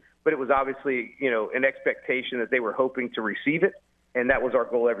donation, but it was obviously, an expectation that they were hoping to receive it. And that was our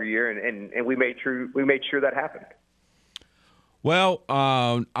goal every year. And we made sure that happened. Well,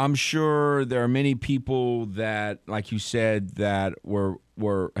 I'm sure there are many people that, like you said, that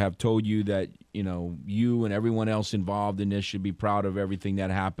have told you that, you and everyone else involved in this should be proud of everything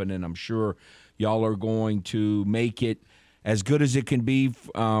that happened. And I'm sure y'all are going to make it as good as it can be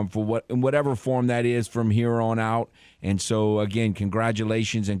for in whatever form that is from here on out. And so, again,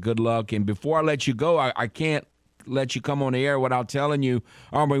 congratulations and good luck. And before I let you go, I can't let you come on the air without telling you,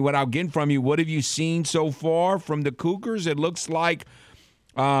 without getting from you, what have you seen so far from the Cougars? It looks like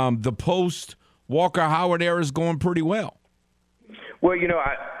the post-Walker Howard era is going pretty well. Well,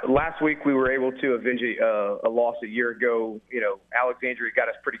 last week we were able to avenge a loss a year ago. Alexandria got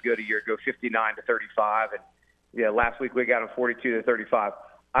us pretty good a year ago, 59-35, and last week we got them 42-35.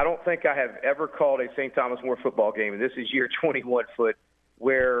 I don't think I have ever called a St. Thomas More football game, and this is year 21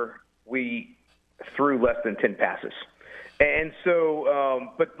 where we threw less than 10 passes. And so,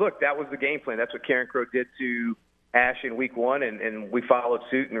 but look, that was the game plan. That's what Karen Crow did to Ash in week 1, and we followed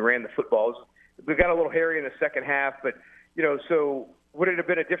suit and ran the footballs. We got a little hairy in the second half, but so would it have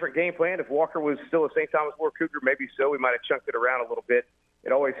been a different game plan if Walker was still a St. Thomas More Cougar? Maybe so. We might have chunked it around a little bit.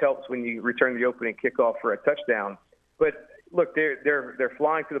 It always helps when you return the opening kickoff for a touchdown. But look, they're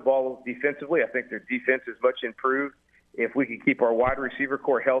flying to the ball defensively. I think their defense is much improved. If we can keep our wide receiver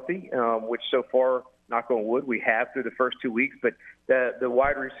core healthy, which so far, knock on wood, we have through the first 2 weeks, but the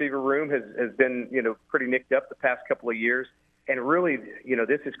wide receiver room has been pretty nicked up the past couple of years. And really,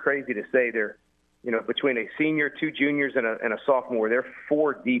 this is crazy to say they're between a senior, 2 juniors, and a sophomore, they're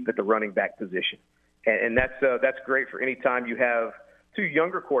 4 deep at the running back position, and that's great for any time you have 2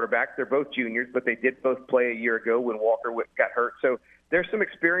 younger quarterbacks. They're both juniors, but they did both play a year ago when Walker got hurt. So there's some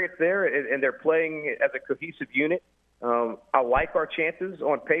experience there, and they're playing as a cohesive unit. I like our chances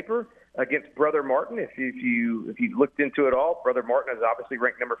on paper against Brother Martin. If you looked into it all, Brother Martin is obviously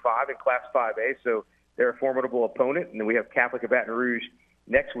ranked number 5 in Class 5A, so they're a formidable opponent. And then we have Catholic of Baton Rouge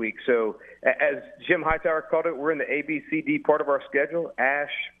next week. So as Jim Hightower called it, we're in the ABCD part of our schedule: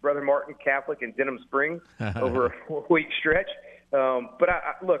 Ash, Brother Martin, Catholic, and Denham Springs over a 4-week stretch. But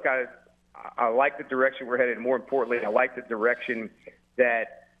I like the direction we're headed. More importantly, I like the direction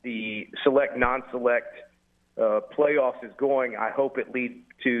that the select, non-select playoffs is going. I hope it leads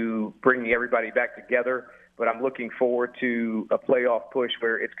to bringing everybody back together. But I'm looking forward to a playoff push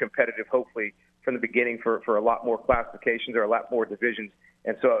where it's competitive, hopefully, from the beginning for a lot more classifications or a lot more divisions.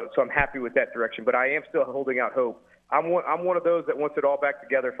 And so I'm happy with that direction. But I am still holding out hope. I'm one of those that wants it all back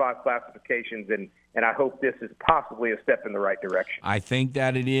together, 5 classifications, and I hope this is possibly a step in the right direction. I think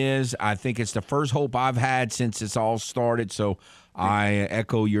that it is. I think it's the first hope I've had since it's all started, so I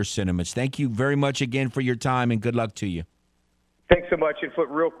echo your sentiments. Thank you very much again for your time, and good luck to you. Thanks so much. And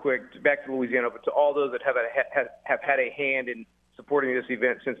real quick, back to Louisiana, but to all those that have had a hand in supporting this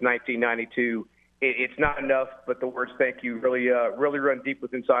event since 1992, it's not enough, but the words thank you really run deep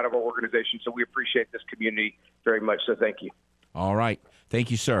within inside of our organization. So we appreciate this community very much. So thank you. All right.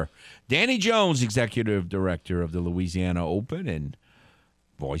 Thank you, sir. Danny Jones, Executive Director of the Louisiana Open and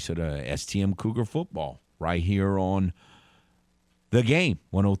voice of the STM Cougar football right here on The Game,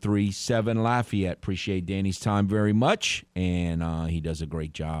 103.7 Lafayette. Appreciate Danny's time very much, and he does a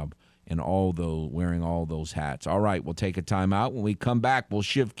great job in wearing all those hats. All right, we'll take a timeout. When we come back, we'll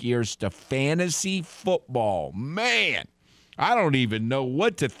shift gears to fantasy football. Man, I don't even know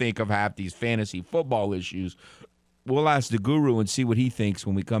what to think of half these fantasy football issues. We'll ask the guru and see what he thinks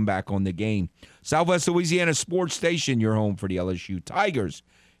when we come back on The Game. Southwest Louisiana Sports Station, your home for the LSU Tigers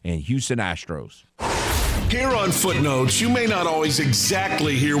and Houston Astros. Here on Footnotes, you may not always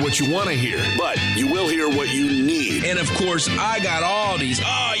exactly hear what you want to hear, but you will hear what you need. And, of course, I got all these,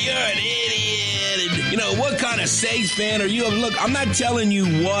 oh, you're an idiot. And, what kind of Saints fan are you? Look, I'm not telling you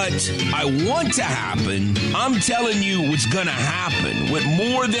what I want to happen. I'm telling you what's going to happen. What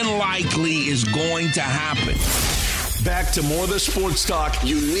more than likely is going to happen. Back to more of the sports talk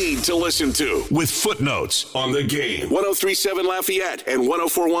you need to listen to with Footnotes on the Game. 103.7 Lafayette and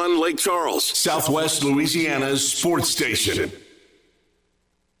 104.1 Lake Charles, Southwest Louisiana's sports station.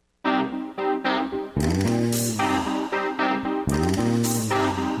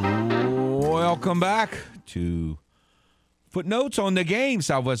 Welcome back to Footnotes on the Game,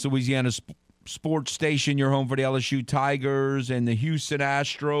 Southwest Louisiana's sports station, your home for the LSU Tigers and the Houston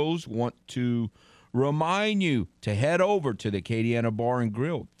Astros. Want to remind you to head over to the Acadiana Bar and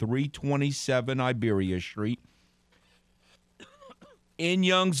Grill, 327 Iberia Street in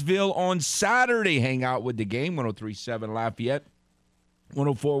Youngsville on Saturday. Hang out with the Game, 103.7 Lafayette,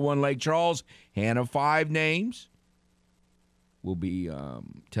 104.1 Lake Charles. Hannah Five Names will be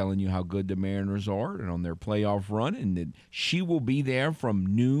telling you how good the Mariners are and on their playoff run, and then she will be there from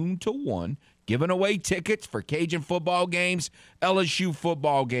noon to 1, giving away tickets for Cajun football games, LSU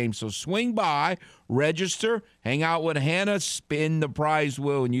football games. So swing by, register, hang out with Hannah, spin the prize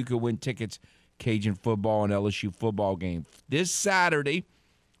wheel, and you could win tickets, Cajun football and LSU football game. This Saturday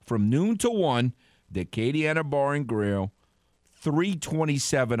from noon to 1, the Acadiana Bar and Grill,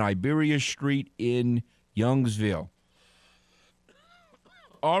 327 Iberia Street in Youngsville.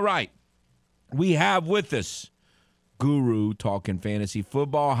 All right, we have with us Guru talking fantasy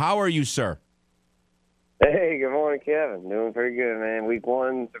football. How are you, sir? Hey, good morning, Kevin. Doing pretty good, man. Week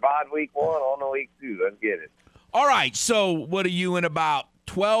 1, survived week 1, on to week 2. Let's get it. All right, so what are you in, about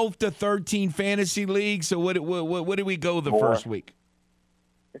 12 to 13 fantasy leagues? So what did we go the first week?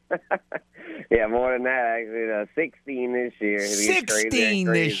 Yeah, more than that, actually. 16 this year.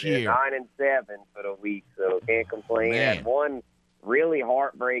 16 this year. 9 and 7 for the week, so can't complain. Man. Had one really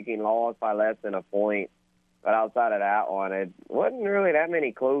heartbreaking loss by less than a point. But outside of that one, it wasn't really that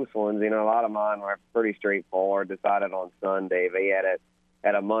many close ones. A lot of mine were pretty straightforward. Decided on Sunday. They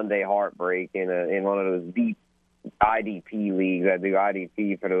had a Monday heartbreak in one of those deep IDP leagues. I do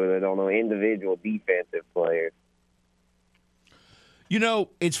IDP for those that don't know, individual defensive players.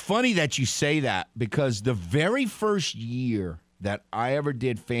 It's funny that you say that, because the very first year that I ever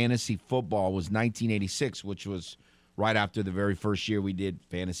did fantasy football was 1986, which was right after the very first year we did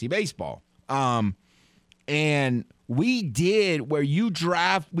fantasy baseball. And we did where you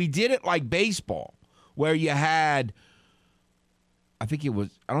draft, we did it like baseball, where you had, I don't think it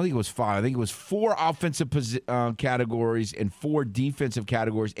was 5. I think it was 4 offensive categories and 4 defensive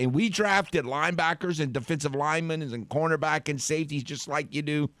categories. And we drafted linebackers and defensive linemen and cornerback and safeties just like you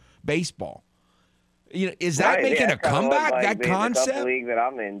do baseball. Is that Right, making yeah, a comeback, like that the concept? couple leagues that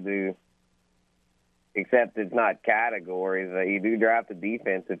I'm into, except it's not categories. You do draft the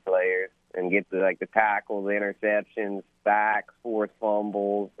defensive players and get the tackles, interceptions, sacks, forced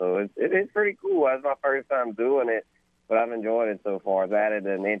fumbles. So it's pretty cool. That's my first time doing it, but I've enjoyed it so far. It's added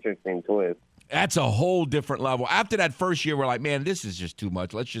an interesting twist. That's a whole different level. After that first year, we're like, man, this is just too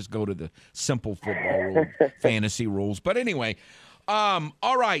much. Let's just go to the simple football rule, fantasy rules. But anyway,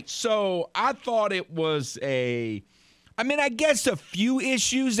 all right. So I thought it was I guess a few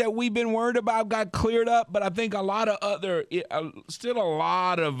issues that we've been worried about got cleared up, but I think a lot of other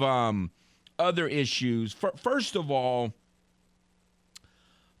other issues. First of all,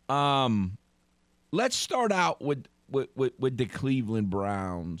 let's start out with the Cleveland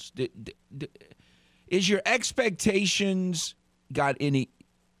Browns. Is your expectations got any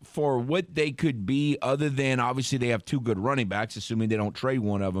for what they could be, other than obviously they have 2 good running backs, assuming they don't trade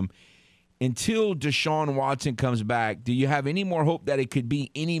one of them? Until Deshaun Watson comes back, do you have any more hope that it could be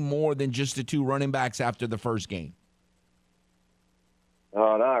any more than just the 2 running backs after the first game?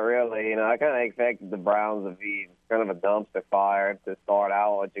 Oh, not really. I kind of expected the Browns to be kind of a dumpster fire to start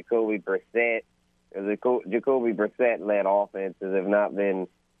out with Jacoby Brissett. Jacoby Brissett-led offenses have not been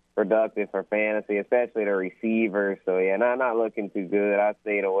productive for fantasy, especially the receivers. So, yeah, not looking too good. I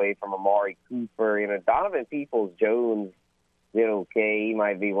stayed away from Amari Cooper. Donovan Peoples-Jones did okay. He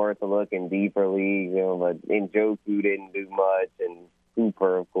might be worth a look in deeper leagues, but Njoku didn't do much, and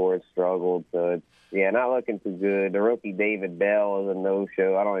Cooper, of course, struggled. So, not looking too good. The rookie David Bell is a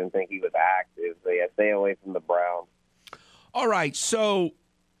no-show. I don't even think he was active. So, stay away from the Browns. All right, so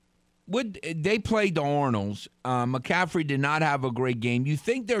they played the Arnolds. McCaffrey did not have a great game. You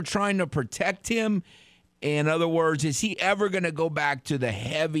think they're trying to protect him? In other words, is he ever going to go back to the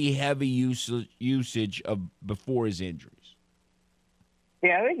heavy usage of before his injuries?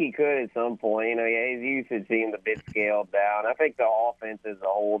 Yeah, I think he could at some point. His usage seemed a bit scaled down. I think the offense as a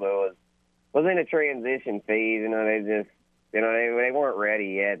whole, though, was in a transition phase. They weren't ready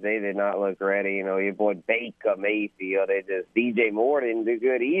yet. They did not look ready. Your boy Baker Mayfield, DJ Moore didn't do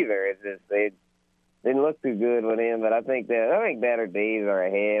good either. It's just they didn't look too good with him. But I think better days are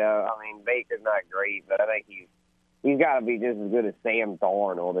ahead. Baker's not great, but I think he's got to be just as good as Sam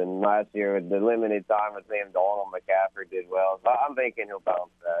Darnold. And last year, with the limited time with Sam Darnold, McCaffrey did well. So I'm thinking he'll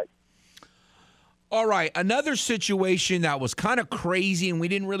bounce back. All right, another situation that was kind of crazy and we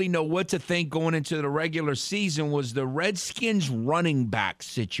didn't really know what to think going into the regular season was the Redskins running back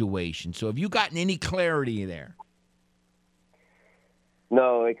situation. So have you gotten any clarity there?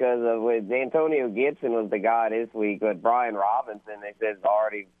 No, because with Antonio Gibson was the guy this week, but Brian Robinson, they said, is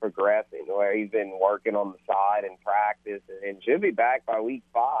already progressing, where he's been working on the side in practice and should be back by week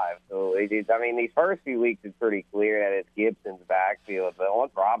 5. So these first few weeks is pretty clear that it's Gibson's backfield, but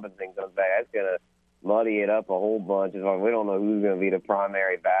once Robinson comes back, that's going to muddy it up a whole bunch. We don't know who's going to be the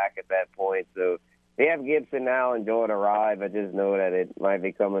primary back at that point. So they have Gibson now. Enjoy the ride, but just know that it might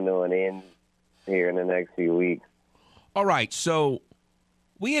be coming to an end here in the next few weeks. All right, so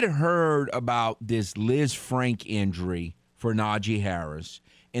we had heard about this Liz Frank injury for Najee Harris,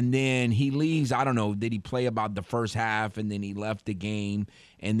 and then he leaves. I don't know, did he play about the first half, and then he left the game,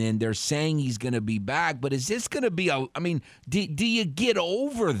 and then they're saying he's going to be back. But is this going to be do you get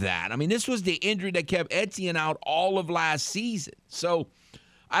over that? This was the injury that kept Etienne out all of last season. So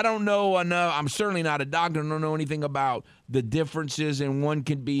I don't know enough. I'm certainly not a doctor. I don't know anything about the differences, and one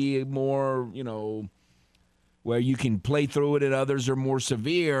can be more, where you can play through it and others are more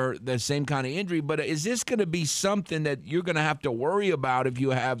severe, the same kind of injury. But is this going to be something that you're going to have to worry about if you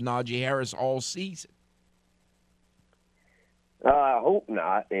have Najee Harris all season? I hope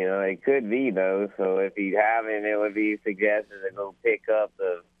not. It could be, though. So if you haven't, it would be suggested to go pick up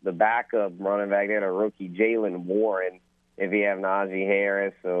the backup running back there, the rookie Jaylen Warren, if you have Najee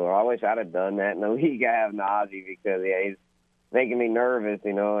Harris. So I wish I'd have done that in the league. I have Najee because, he's making me nervous,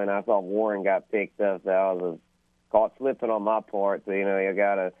 and I thought Warren got picked up. So I was caught slipping on my part. So, you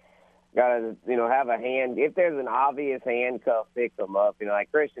gotta have a hand. If there's an obvious handcuff, pick them up. Like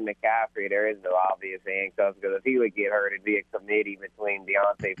Christian McCaffrey, there is no obvious handcuff because if he would get hurt, it'd be a committee between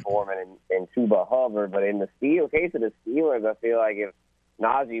Deontay Foreman and Chuba Hubbard. But in the case of the Steelers, I feel like if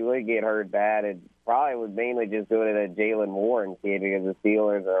Najee would get hurt bad, it probably would mainly just go to that Jaylen Warren kid because the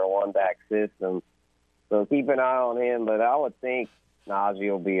Steelers are a one-back system. So keep an eye on him. But I would think Najee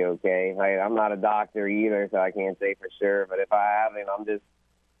will be okay. I'm not a doctor either, so I can't say for sure. But if I have him, I'm just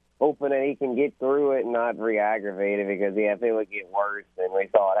hoping that he can get through it and not re-aggravate it because, if it would get worse, and we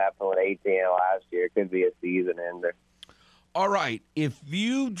saw it happen with ATN last year, it could be a season ender. All right. If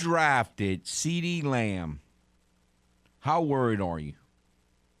you drafted CeeDee Lamb, how worried are you?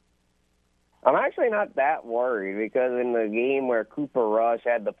 I'm actually not that worried because in the game where Cooper Rush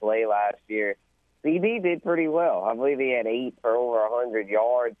had to play last year, CD did pretty well. I believe he had 8 for over 100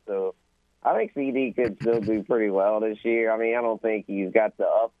 yards, so I think CD could still do pretty well this year. I don't think he's got the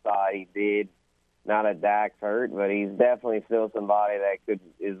upside he did, not that Dak's hurt, but he's definitely still somebody that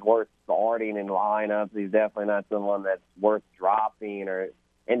is worth starting in lineups. He's definitely not someone that's worth dropping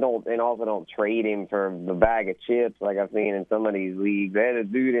and also don't trade him for the bag of chips like I've seen in some of these leagues. They had a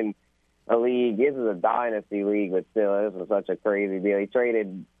dude in a league. This is a dynasty league, but still, this was such a crazy deal. He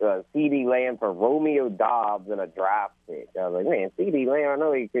traded CeeDee Lamb for Romeo Doubs and a draft pick. I was like, man, CeeDee Lamb, I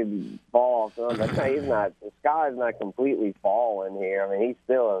know he could fall some, but he's not. The sky's not completely falling here. He's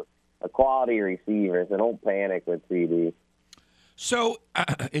still a quality receiver, so don't panic with CD. So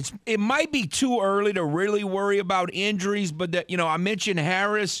it might be too early to really worry about injuries, but I mentioned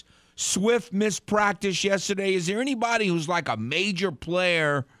Harris. Swift missed practice yesterday. Is there anybody who's like a major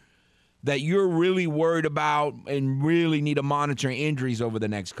player that you're really worried about and really need to monitor injuries over the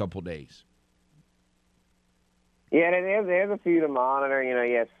next couple days? Yeah, there's a few to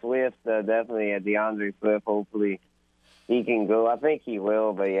monitor. Swift, definitely DeAndre Swift. Hopefully he can go. I think he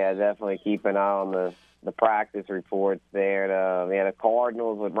will, but, definitely keep an eye on the practice reports there. The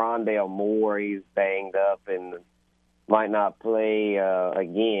Cardinals with Rondale Moore, he's banged up and might not play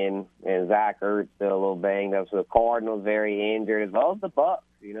again. And Zach Ertz still a little banged up. So the Cardinals very injured, as well as the Bucs.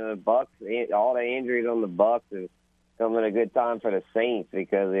 The Bucs, all the injuries on the Bucs is coming at a good time for the Saints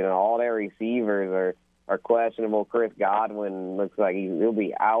because, all their receivers are questionable. Chris Godwin looks like he'll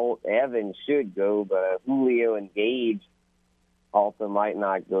be out. Evans should go, but Julio and Gage also might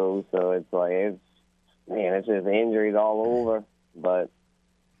not go. So it's just injuries all over. But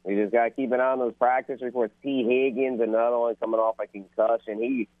we just got to keep an eye on those practice reports. T. Higgins, another one coming off a concussion.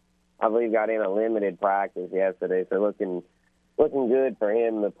 He, I believe, got in a limited practice yesterday. So looking looking good for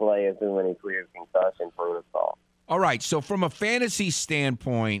him to play, assuming he clears concussion protocol. All right, so from a fantasy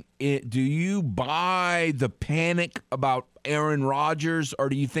standpoint, do you buy the panic about Aaron Rodgers, or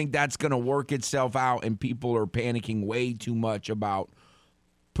do you think that's going to work itself out and people are panicking way too much about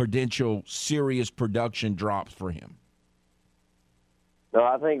potential serious production drops for him? No,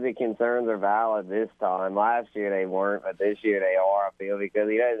 I think the concerns are valid this time. Last year they weren't, but this year they are, I feel, because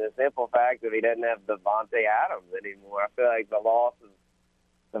the simple fact that he doesn't have Devontae Adams anymore. I feel like the loss of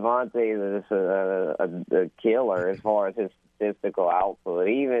Devontae is a killer as far as his statistical output.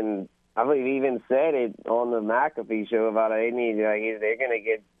 I believe he even said it on the McAfee show about they're going to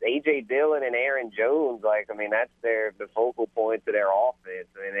get A.J. Dillon and Aaron Jones. That's the focal point to their offense.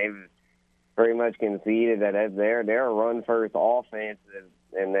 They've pretty much conceded that they're a run-first offense,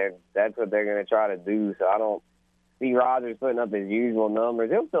 and that's what they're going to try to do. So I don't see Rodgers putting up his usual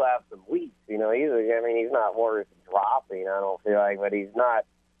numbers. He'll still have some weeks. He's not worth dropping, I don't feel like, but he's not.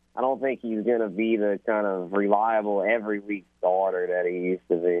 I don't think he's going to be the kind of reliable every-week starter that he used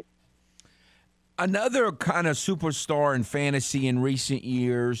to be. Another kind of superstar in fantasy in recent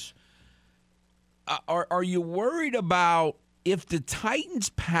years, are you worried about if the Titans'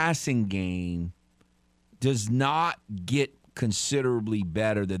 passing game does not get considerably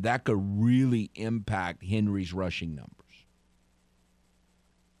better, that could really impact Henry's rushing numbers?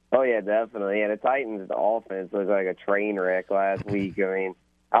 Oh, yeah, definitely. Yeah, the Titans' offense looked like a train wreck last week.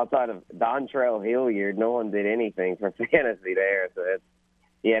 Outside of Dontrell Hilliard, no one did anything for fantasy there. So,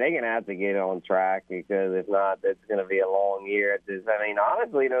 they're going to have to get on track, because if not, it's going to be a long year.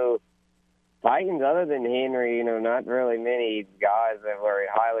 Honestly, though, Titans, other than Henry, not really many guys that were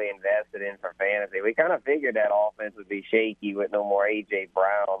highly invested in for fantasy. We kind of figured that offense would be shaky with no more A.J.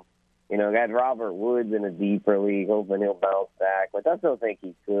 Brown. Got Robert Woods in a deeper league, hoping he'll bounce back, but I still think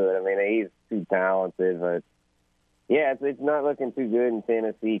he could. He's too talented, but yeah, it's not looking too good in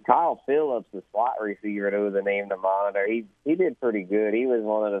Tennessee. Kyle Phillips, the slot receiver, that was a name to monitor. He did pretty good. He was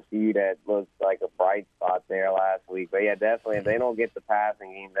one of the few that looked like a bright spot there last week. But, yeah, definitely, if they don't get the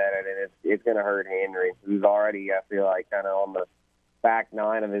passing game better, then it's going to hurt Henry, who's already, I feel like, kind of on the back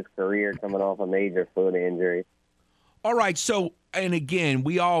nine of his career coming off a major foot injury. All right, so, and again,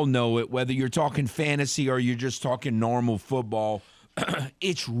 we all know it, whether you're talking fantasy or you're just talking normal football,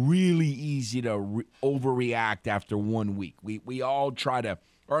 it's really easy to overreact after 1 week. We all try to,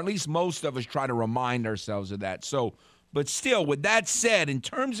 or at least most of us try to remind ourselves of that. So, but still, with that said, in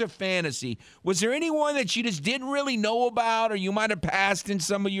terms of fantasy, was there anyone that you just didn't really know about, or you might have passed in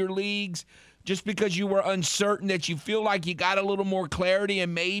some of your leagues just because you were uncertain, that you feel like you got a little more clarity,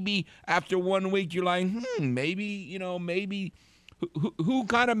 and maybe after 1 week you're like, maybe who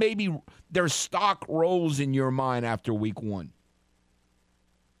kind of maybe their stock rolls in your mind after week one?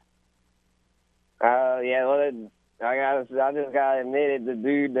 I just got to admit it, the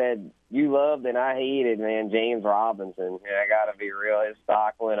dude that you loved and I hated, man, James Robinson. I got to be real. His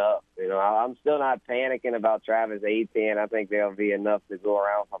stock went up. I'm still not panicking about Travis Etienne. I think there'll be enough to go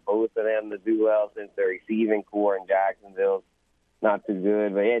around for both of them to do well, since the receiving core in Jacksonville's not too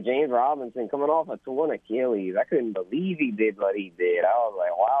good. But, yeah, James Robinson coming off a torn Achilles. I couldn't believe he did what he did. I was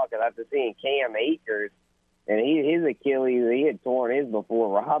like, wow, because after seeing Cam Akers, and his Achilles, he had torn his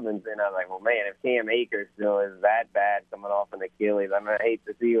before Robinson. I was like, well, man, if Cam Akers still is that bad coming off an Achilles, I hate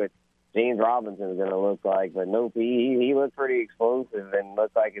to see what James Robinson is going to look like. But nope, he looked pretty explosive and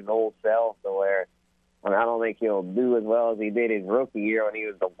looked like his old self, to where I don't think he'll do as well as he did his rookie year when he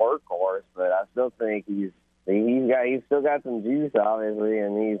was the workhorse. But I still think he's still got some juice, obviously,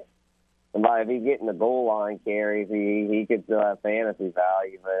 and if he's getting the goal line carries, he could still have fantasy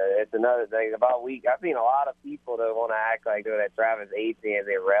value. But it's another thing about week. I've seen a lot of people that want to act like that Travis Etienne is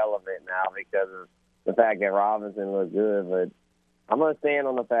irrelevant now because of the fact that Robinson looked good. But I'm going to stand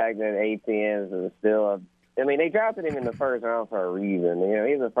on the fact that Etienne is still they drafted him in the first round for a reason.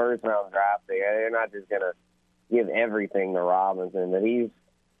 He's a first-round draft pick. They're not just going to give everything to Robinson, but he's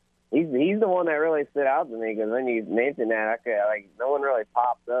the one that really stood out to me, because when you mentioned that, no one really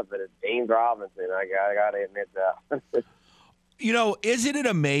pops up, but it's James Robinson. I got to admit that. Isn't it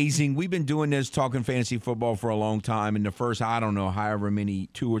amazing? We've been doing this, talking fantasy football, for a long time. In the first, however many,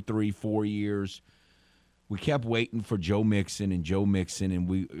 2 or 3, 4 years, we kept waiting for Joe Mixon,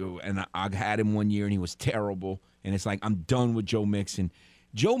 and I had him 1 year, and he was terrible. And it's like, I'm done with Joe Mixon.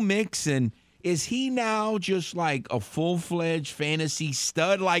 Joe Mixon, is he now just like a full-fledged fantasy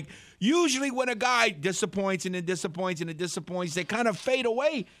stud? Like, usually when a guy disappoints and then disappoints and then disappoints, they kind of fade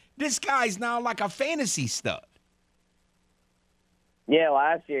away. This guy's now like a fantasy stud. Yeah,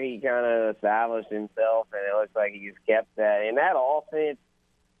 last year he kind of established himself, and it looks like he just kept that. And that offense,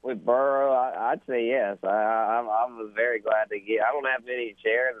 with Burrow, I'd say yes. I was very glad to get. I don't have many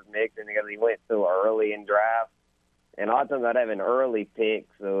shares of Mixon because he went so early in draft, and a lot of times I'd have an early pick,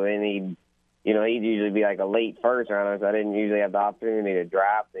 so then he'd usually be like a late first rounder, so I didn't usually have the opportunity to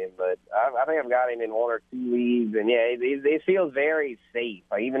draft him. But I think I've got him in 1 or 2 leagues, and yeah, it feels very safe.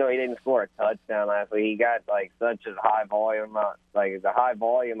 Like, even though he didn't score a touchdown last week, he got like such a high volume,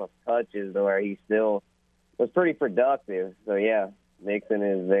 of touches to where he still was pretty productive. So yeah, Mixon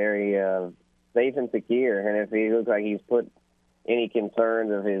is very safe and secure, and if he looks like he's put any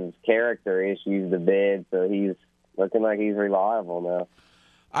concerns of his character issues to bed, so he's looking like he's reliable now.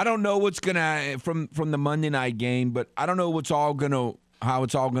 I don't know what's gonna from the Monday night game, but I don't know how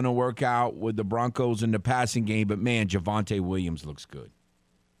it's all gonna work out with the Broncos in the passing game. But man, Javonte Williams looks good.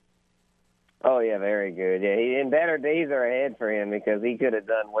 Oh yeah, very good. Yeah, and better days are ahead for him because he could have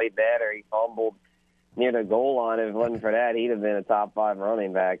done way better. He fumbled near the goal line. If it wasn't for that, he'd have been a top 5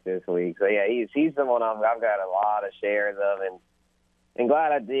 running back this week. So yeah, he's someone I've got a lot of shares of, and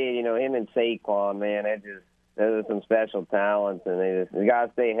glad I did. Him and Saquon, man, those are some special talents, and they got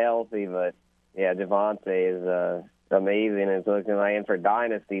to stay healthy. But yeah, Javonte is amazing. It's looking like, and for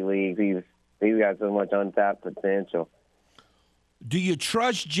dynasty leagues, he's got so much untapped potential. Do you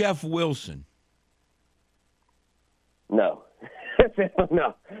trust Jeff Wilson? No.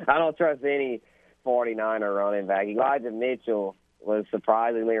 No, I don't trust any 49er running back. Elijah Mitchell was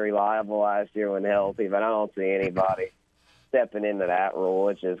surprisingly reliable last year when healthy, but I don't see anybody stepping into that role.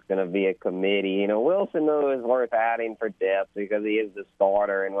 It's just going to be a committee. Wilson, though, is worth adding for depth because he is the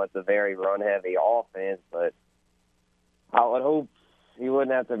starter in what's a very run-heavy offense, but I would hope he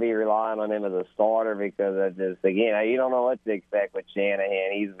wouldn't have to be relying on him as a starter because you don't know what to expect with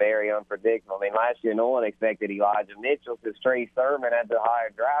Shanahan. He's very unpredictable. I mean, last year no one expected Elijah Mitchell because Trey Sermon had the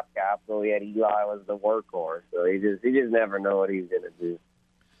higher draft capital, yet Eli was the workhorse. So he just never know what he's going to do.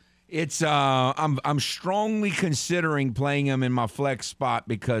 It's I'm strongly considering playing him in my flex spot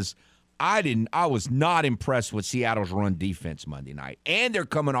because I was not impressed with Seattle's run defense Monday night. And they're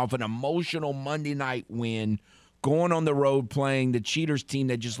coming off an emotional Monday night win, going on the road playing the Cheaters team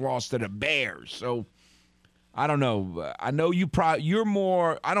that just lost to the Bears. So I don't know. I know you're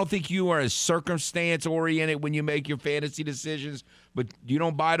more. I don't think you are as circumstance oriented when you make your fantasy decisions, but you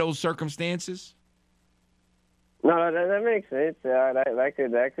don't buy those circumstances. No, that makes sense.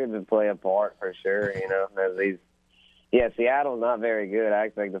 That could play a part for sure. Seattle's not very good. I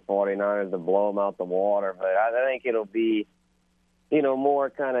expect the 49ers to blow them out the water, but I think it'll be, more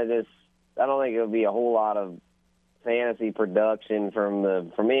kind of just. I don't think it'll be a whole lot of fantasy production from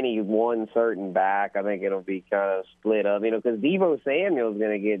any one certain back. I think it'll be kind of split up. Because Deebo Samuel's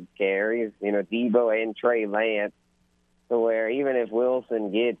going to get carries. Deebo and Trey Lance. To where even if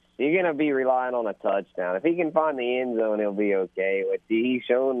Wilson you're going to be relying on a touchdown. If he can find the end zone, he'll be okay. He's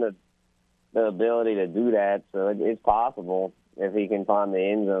shown the ability to do that, so it's possible if he can find the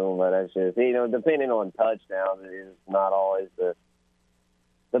end zone. But it's just, depending on touchdowns, it is not always the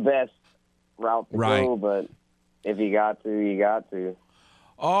best route to go. But if you got to, you got to.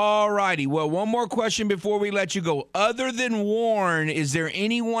 All righty. Well, one more question before we let you go. Other than Warren, is there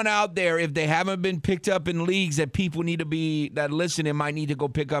anyone out there, if they haven't been picked up in leagues, that people that listen and might need to go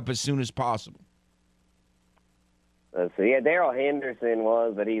pick up as soon as possible? Let's see. Yeah, Darrell Henderson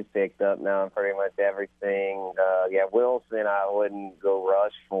but he's picked up now in pretty much everything. Wilson, I wouldn't go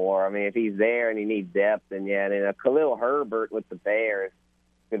rush for. I mean, if he's there and he needs depth, then Khalil Herbert with the Bears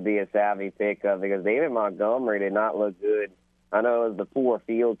could be a savvy pickup because David Montgomery did not look good. I know it was the poor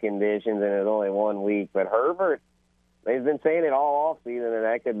field conditions and it was only 1 week, but Herbert, they've been saying it all offseason, and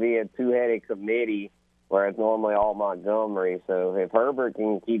that could be a two-headed committee where it's normally all Montgomery. So if Herbert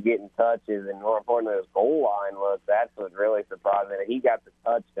can keep getting touches and, more importantly, his goal line looks, that's what really surprised me. That he got the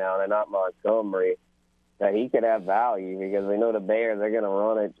touchdown and not Montgomery, that he could have value because we know the Bears, they're going to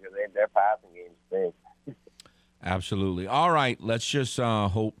run it because their passing game stinks. Absolutely. All right, let's just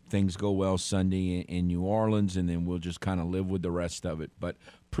hope things go well Sunday in New Orleans, and then we'll just kind of live with the rest of it. But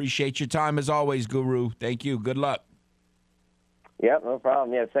appreciate your time as always, Guru. Thank you. Good luck. Yep, no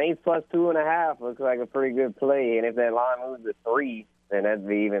problem. Yeah, Saints plus 2.5 looks like a pretty good play, and if that line moves to 3, then that'd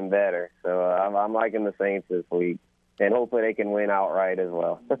be even better. So I'm liking the Saints this week, and hopefully they can win outright as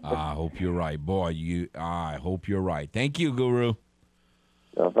well. I hope you're right. Boy, I hope you're right. Thank you, Guru.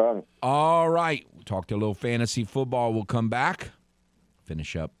 No problem. All right. We'll talk a little fantasy football. We'll come back,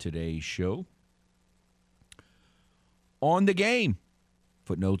 finish up today's show. On the Game.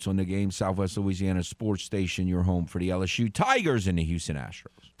 Footnotes on the Game, Southwest Louisiana sports station, your home for the LSU Tigers and the Houston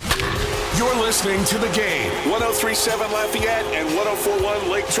Astros. You're listening to The Game, 103.7 Lafayette and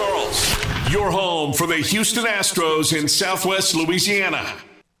 104.1 Lake Charles. Your home for the Houston Astros in Southwest Louisiana.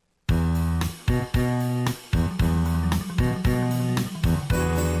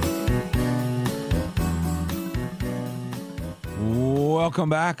 Welcome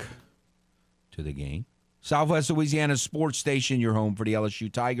back to the game. Southwest Louisiana Sports Station, your home for the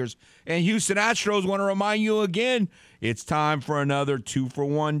LSU Tigers and Houston Astros. Want to remind you again, it's time for another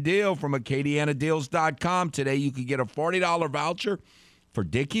 2-for-1 deal from AcadianaDeals.com. Today you can get a $40 voucher for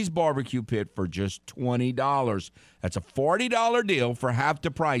Dickey's Barbecue Pit for just $20. That's a $40 deal for half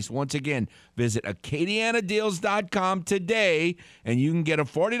the price. Once again, visit AcadianaDeals.com today, and you can get a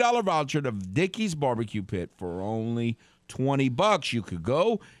 $40 voucher to Dickey's Barbecue Pit for only $20. You could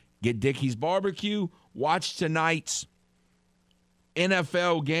go get Dickey's Barbecue, watch tonight's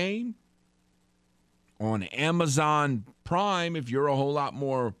NFL game on Amazon Prime if you're a whole lot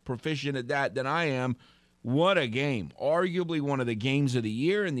more proficient at that than I am. What a game. Arguably one of the games of the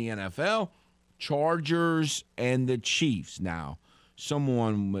year in the NFL. Chargers and the Chiefs. Now,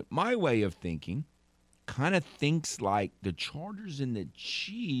 someone with my way of thinking kind of thinks like the Chargers and the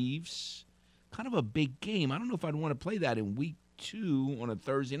Chiefs, kind of a big game. I don't know if I'd want to play that in week 2 on a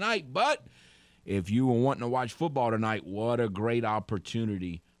Thursday night, but if you were wanting to watch football tonight, what a great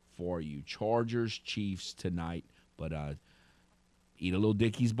opportunity for you. Chargers, Chiefs tonight. But eat a little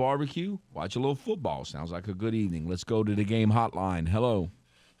Dickey's Barbecue, watch a little football. Sounds like a good evening. Let's go to the game hotline. Hello.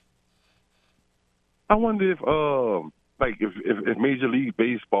 I wonder if Major League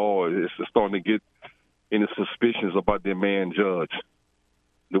Baseball is starting to get any suspicions about their man Judge,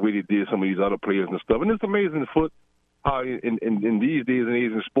 the way they did some of these other players and stuff. And it's amazing how in these days and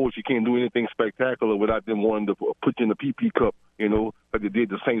age in sports you can't do anything spectacular without them wanting to put you in the PP cup, like they did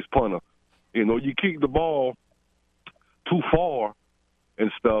the Saints punter. You kick the ball too far and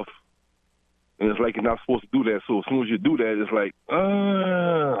stuff, and it's like you're not supposed to do that. So as soon as you do that, it's like,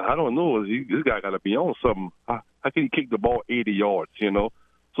 I don't know. This guy got to be on something. How can he kick the ball 80 yards, So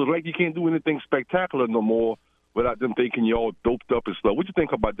it's like you can't do anything spectacular no more without them thinking you're all doped up and stuff. What you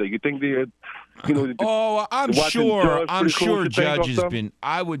think about that? You think they're, I'm sure Judge has been.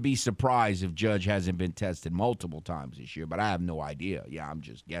 I would be surprised if Judge hasn't been tested multiple times this year, but I have no idea. Yeah, I'm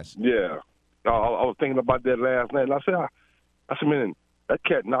just guessing. Yeah. I was thinking about that last night, and I said, man, that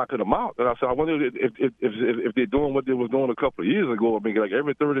cat knocked him out. And I said, I wonder if they're doing what they was doing a couple of years ago. I mean, like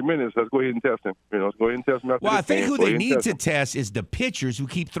every 30 minutes, let's go ahead and test him. Let's go ahead and test him. Well, I think who they need to test is the pitchers who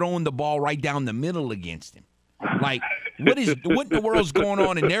keep throwing the ball right down the middle against him. Like, what in the world's going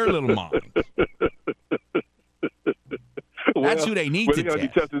on in their little mind? That's who they need to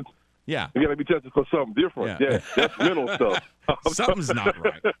test. Yeah. You got to be tested for something different. Yeah, that's mental stuff. Something's not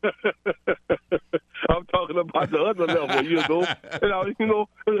right. I'm talking about the other level,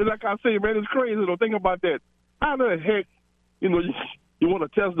 like I say, man, it's crazy. Think about that. How the heck, you want to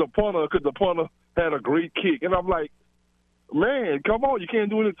test the punter because the punter had a great kick. And I'm like, man, come on, you can't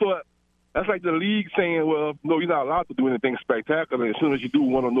do it. So that's like the league saying, well, no, you're not allowed to do anything spectacular. As soon as you do,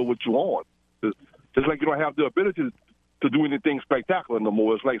 want to know what you want. It's like you don't have the ability to do anything spectacular no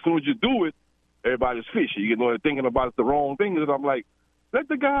more. It's like as soon as you do it, everybody's fishy. They're thinking about the wrong things. And I'm like, let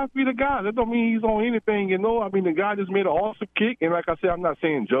the guy be the guy. That don't mean he's on anything, I mean, the guy just made an awesome kick. And like I said, I'm not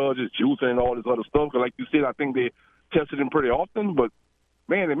saying Judge is juicing and all this other stuff. Because like you said, I think they tested him pretty often. But,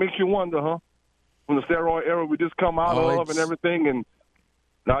 man, it makes you wonder, when the steroid era we just come out of and everything. And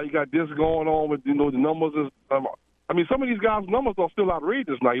now you got this going on with, the numbers. I mean, some of these guys' numbers are still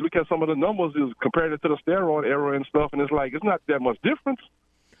outrageous now. You look at some of the numbers compared to the steroid era and stuff, and it's like it's not that much difference.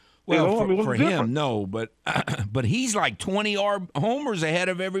 Well, for him, no, but he's like 20 homers ahead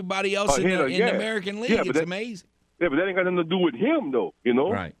of everybody else in the American League. It's amazing. Yeah, but that ain't got nothing to do with him, though.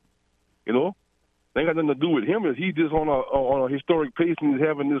 Right. That ain't got nothing to do with him. He's just on a historic pace and he's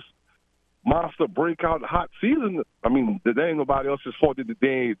having this monster breakout hot season. I mean, there ain't nobody else's fault that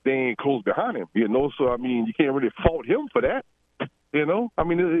they ain't close behind him. So I mean, you can't really fault him for that. I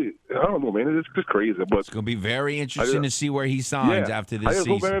mean, I don't know, man. It's just crazy. But it's going to be very interesting to see where he signs after this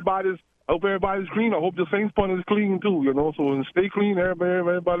season. Hope everybody's clean. I hope the Saints punter is clean too. So stay clean.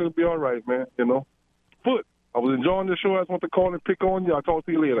 Everybody will be all right, man. Foot. I was enjoying the show. I just want to call and pick on you. I'll talk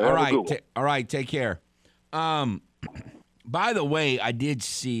to you later. All right. Take care. By the way, I did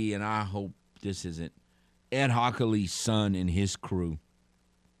see, and I hope this isn't, Ed Hockley's son and his crew.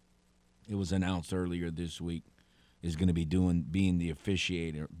 It was announced earlier this week is going to be going to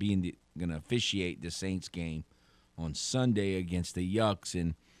officiate the Saints game on Sunday against the Yucks.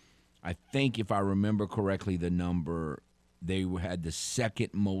 And I think if I remember correctly, the number, they had the second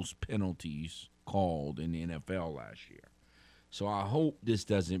most penalties called in the NFL last year. So I hope this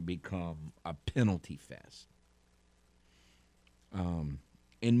doesn't become a penalty fest.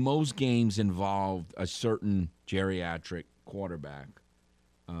 In most games involved a certain geriatric quarterback,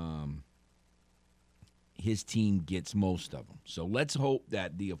 his team gets most of them. So let's hope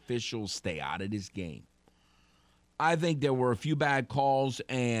that the officials stay out of this game. I think there were a few bad calls,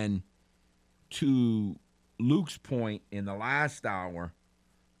 and to Luke's point in the last hour,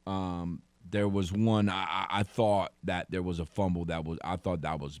 there was one I thought that there was a fumble I thought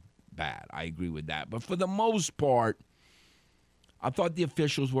that was bad. I agree with that. But for the most part, I thought the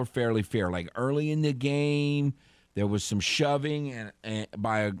officials were fairly fair. Like early in the game, there was some shoving and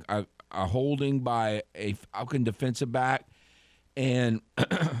by a holding by a Falcon defensive back. And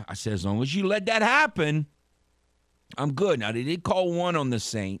I said, as long as you let that happen, I'm good. Now, they did call one on the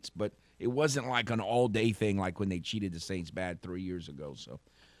Saints, but it wasn't like an all-day thing like when they cheated the Saints bad 3 years ago. So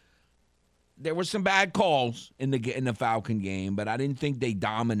there were some bad calls in the Falcon game, but I didn't think they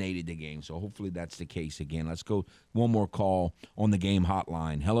dominated the game. So hopefully that's the case again. Let's go one more call on the game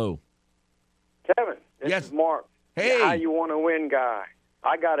hotline. Hello. Kevin, this is Mark. Hey. How you want to win guy.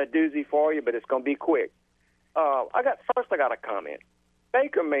 I got a doozy for you, but it's going to be quick. I got a comment.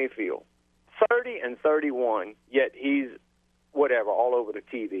 Baker Mayfield, 30-31, yet he's whatever all over the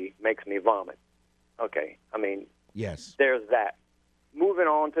TV, makes me vomit. Okay, I mean, yes, there's that. Moving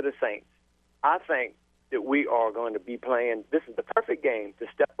on to the Saints, I think that we are going to be playing. This is the perfect game to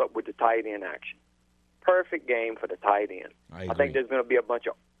step up with the tight end action. Perfect game for the tight end. I think there's going to be a bunch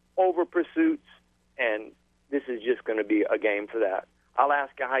of over pursuits, and this is just going to be a game for that. I'll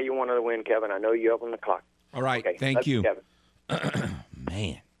ask you how you want to win, Kevin. I know you're up on the clock. All right, okay, thank you. Kevin.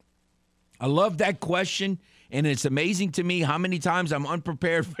 Man, I love that question, and it's amazing to me how many times I'm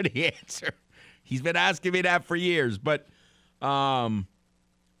unprepared for the answer. He's been asking me that for years, but man,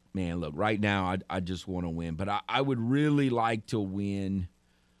 look, right now I just want to win, but I would really like to win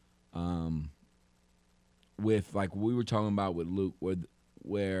with, like we were talking about with Luke,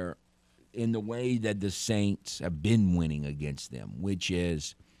 where in the way that the Saints have been winning against them, which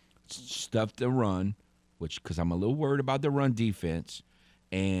is stuff the run, because I'm a little worried about the run defense,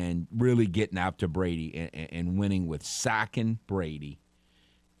 and really getting after Brady and winning with sacking Brady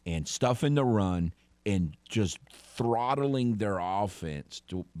and stuffing the run and just throttling their offense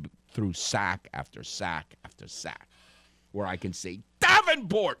through sack after sack after sack, where I can say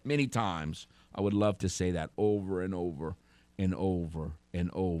Davenport many times. I would love to say that over and over and over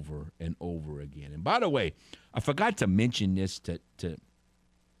and over and over again. And by the way, I forgot to mention this to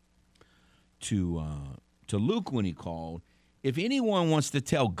Luke when he called. If anyone wants to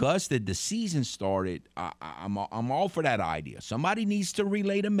tell Gus that the season started, I'm all for that idea. Somebody needs to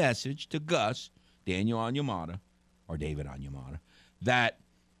relay the message to Gus, Daniel Onyemata, or David Onyemata, that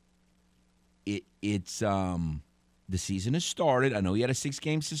it's the season has started. I know he had a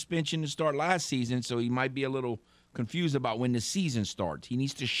 6-game suspension to start last season, so he might be a little confused about when the season starts. He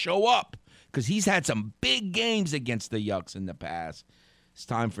needs to show up because he's had some big games against the Yucks in the past. It's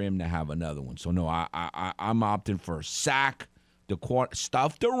time for him to have another one. So, no, I'm opting for sack,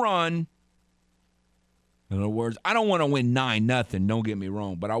 stuff to run. In other words, I don't want to win 9-0, don't get me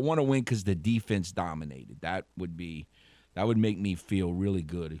wrong, but I want to win because the defense dominated. That would make me feel really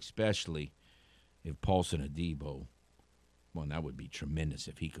good, especially if Paulson Adebo, well, that would be tremendous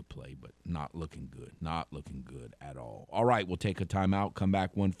if he could play, but not looking good at all. All right, we'll take a timeout, come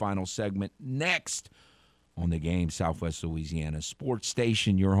back, one final segment next on the game, Southwest Louisiana Sports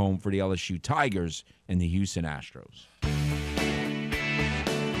Station, your home for the LSU Tigers and the Houston Astros.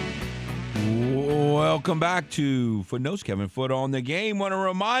 Welcome back to Footnotes. Kevin Foote on the game. Want to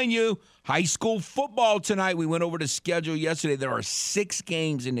remind you, high school football tonight. We went over the schedule yesterday. There are 6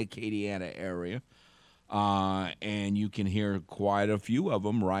 games in the Acadiana area, and you can hear quite a few of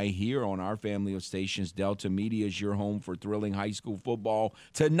them right here on our family of stations. Delta Media is your home for thrilling high school football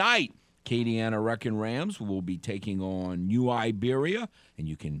tonight. Acadiana Wrecking Rams will be taking on New Iberia, and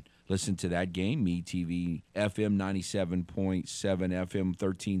you can listen to that game, MeTV FM 97.7 FM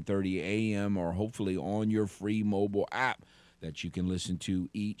 1330 AM, or hopefully on your free mobile app that you can listen to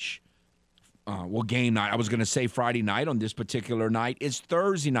each game night. I was going to say Friday night. On this particular night, it's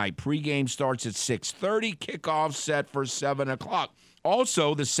Thursday night. Pregame starts at 6:30, kickoff set for 7 o'clock.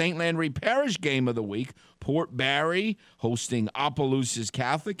 Also, the St. Landry Parish game of the week, Port Barry hosting Opelousas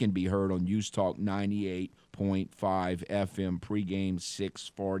Catholic, can be heard on News Talk 98.5 FM, pregame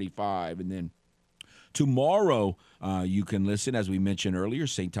 6:45. And then tomorrow, You can listen, as we mentioned earlier.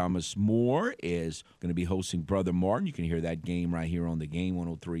 St. Thomas More is going to be hosting Brother Martin. You can hear that game right here on the game,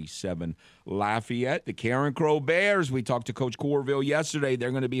 103.7 Lafayette. The Karen Crow Bears, we talked to Coach Corville yesterday.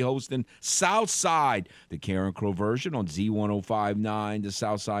 They're going to be hosting Southside, the Karen Crow version on Z105.9, the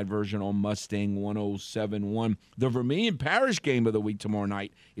Southside version on Mustang 107.1. The Vermilion Parish game of the week tomorrow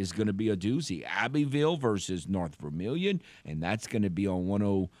night is going to be a doozy. Abbeville versus North Vermilion, and that's going to be on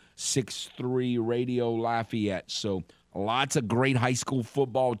 106.3 Radio Lafayette. So lots of great high school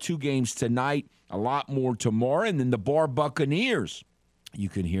football. 2 games tonight, a lot more tomorrow. And then the Bar Buccaneers, you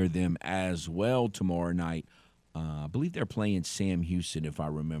can hear them as well tomorrow night. I believe they're playing Sam Houston, if I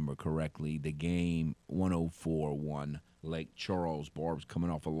remember correctly. The game 104-1 Lake Charles. Barb's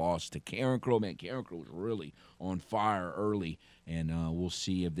coming off a loss to Karen Crow. Man, Karen Crow was really on fire early, and we'll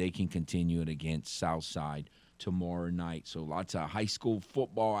see if they can continue it against Southside tomorrow night. So lots of high school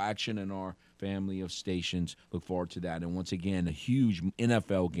football action in our family of stations. Look forward to that. And once again, a huge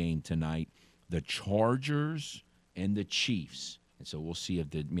NFL game tonight, the Chargers and the Chiefs. And so we'll see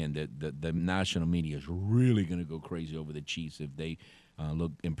if the national media is really going to go crazy over the Chiefs if they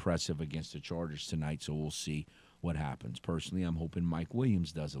look impressive against the Chargers tonight. So we'll see what happens. Personally, I'm hoping Mike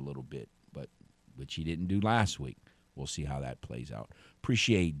Williams does a little bit, which he didn't do last week. We'll see how that plays out.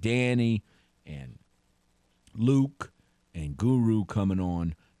 Appreciate Danny and Luke and Guru coming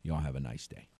on. Y'all have a nice day.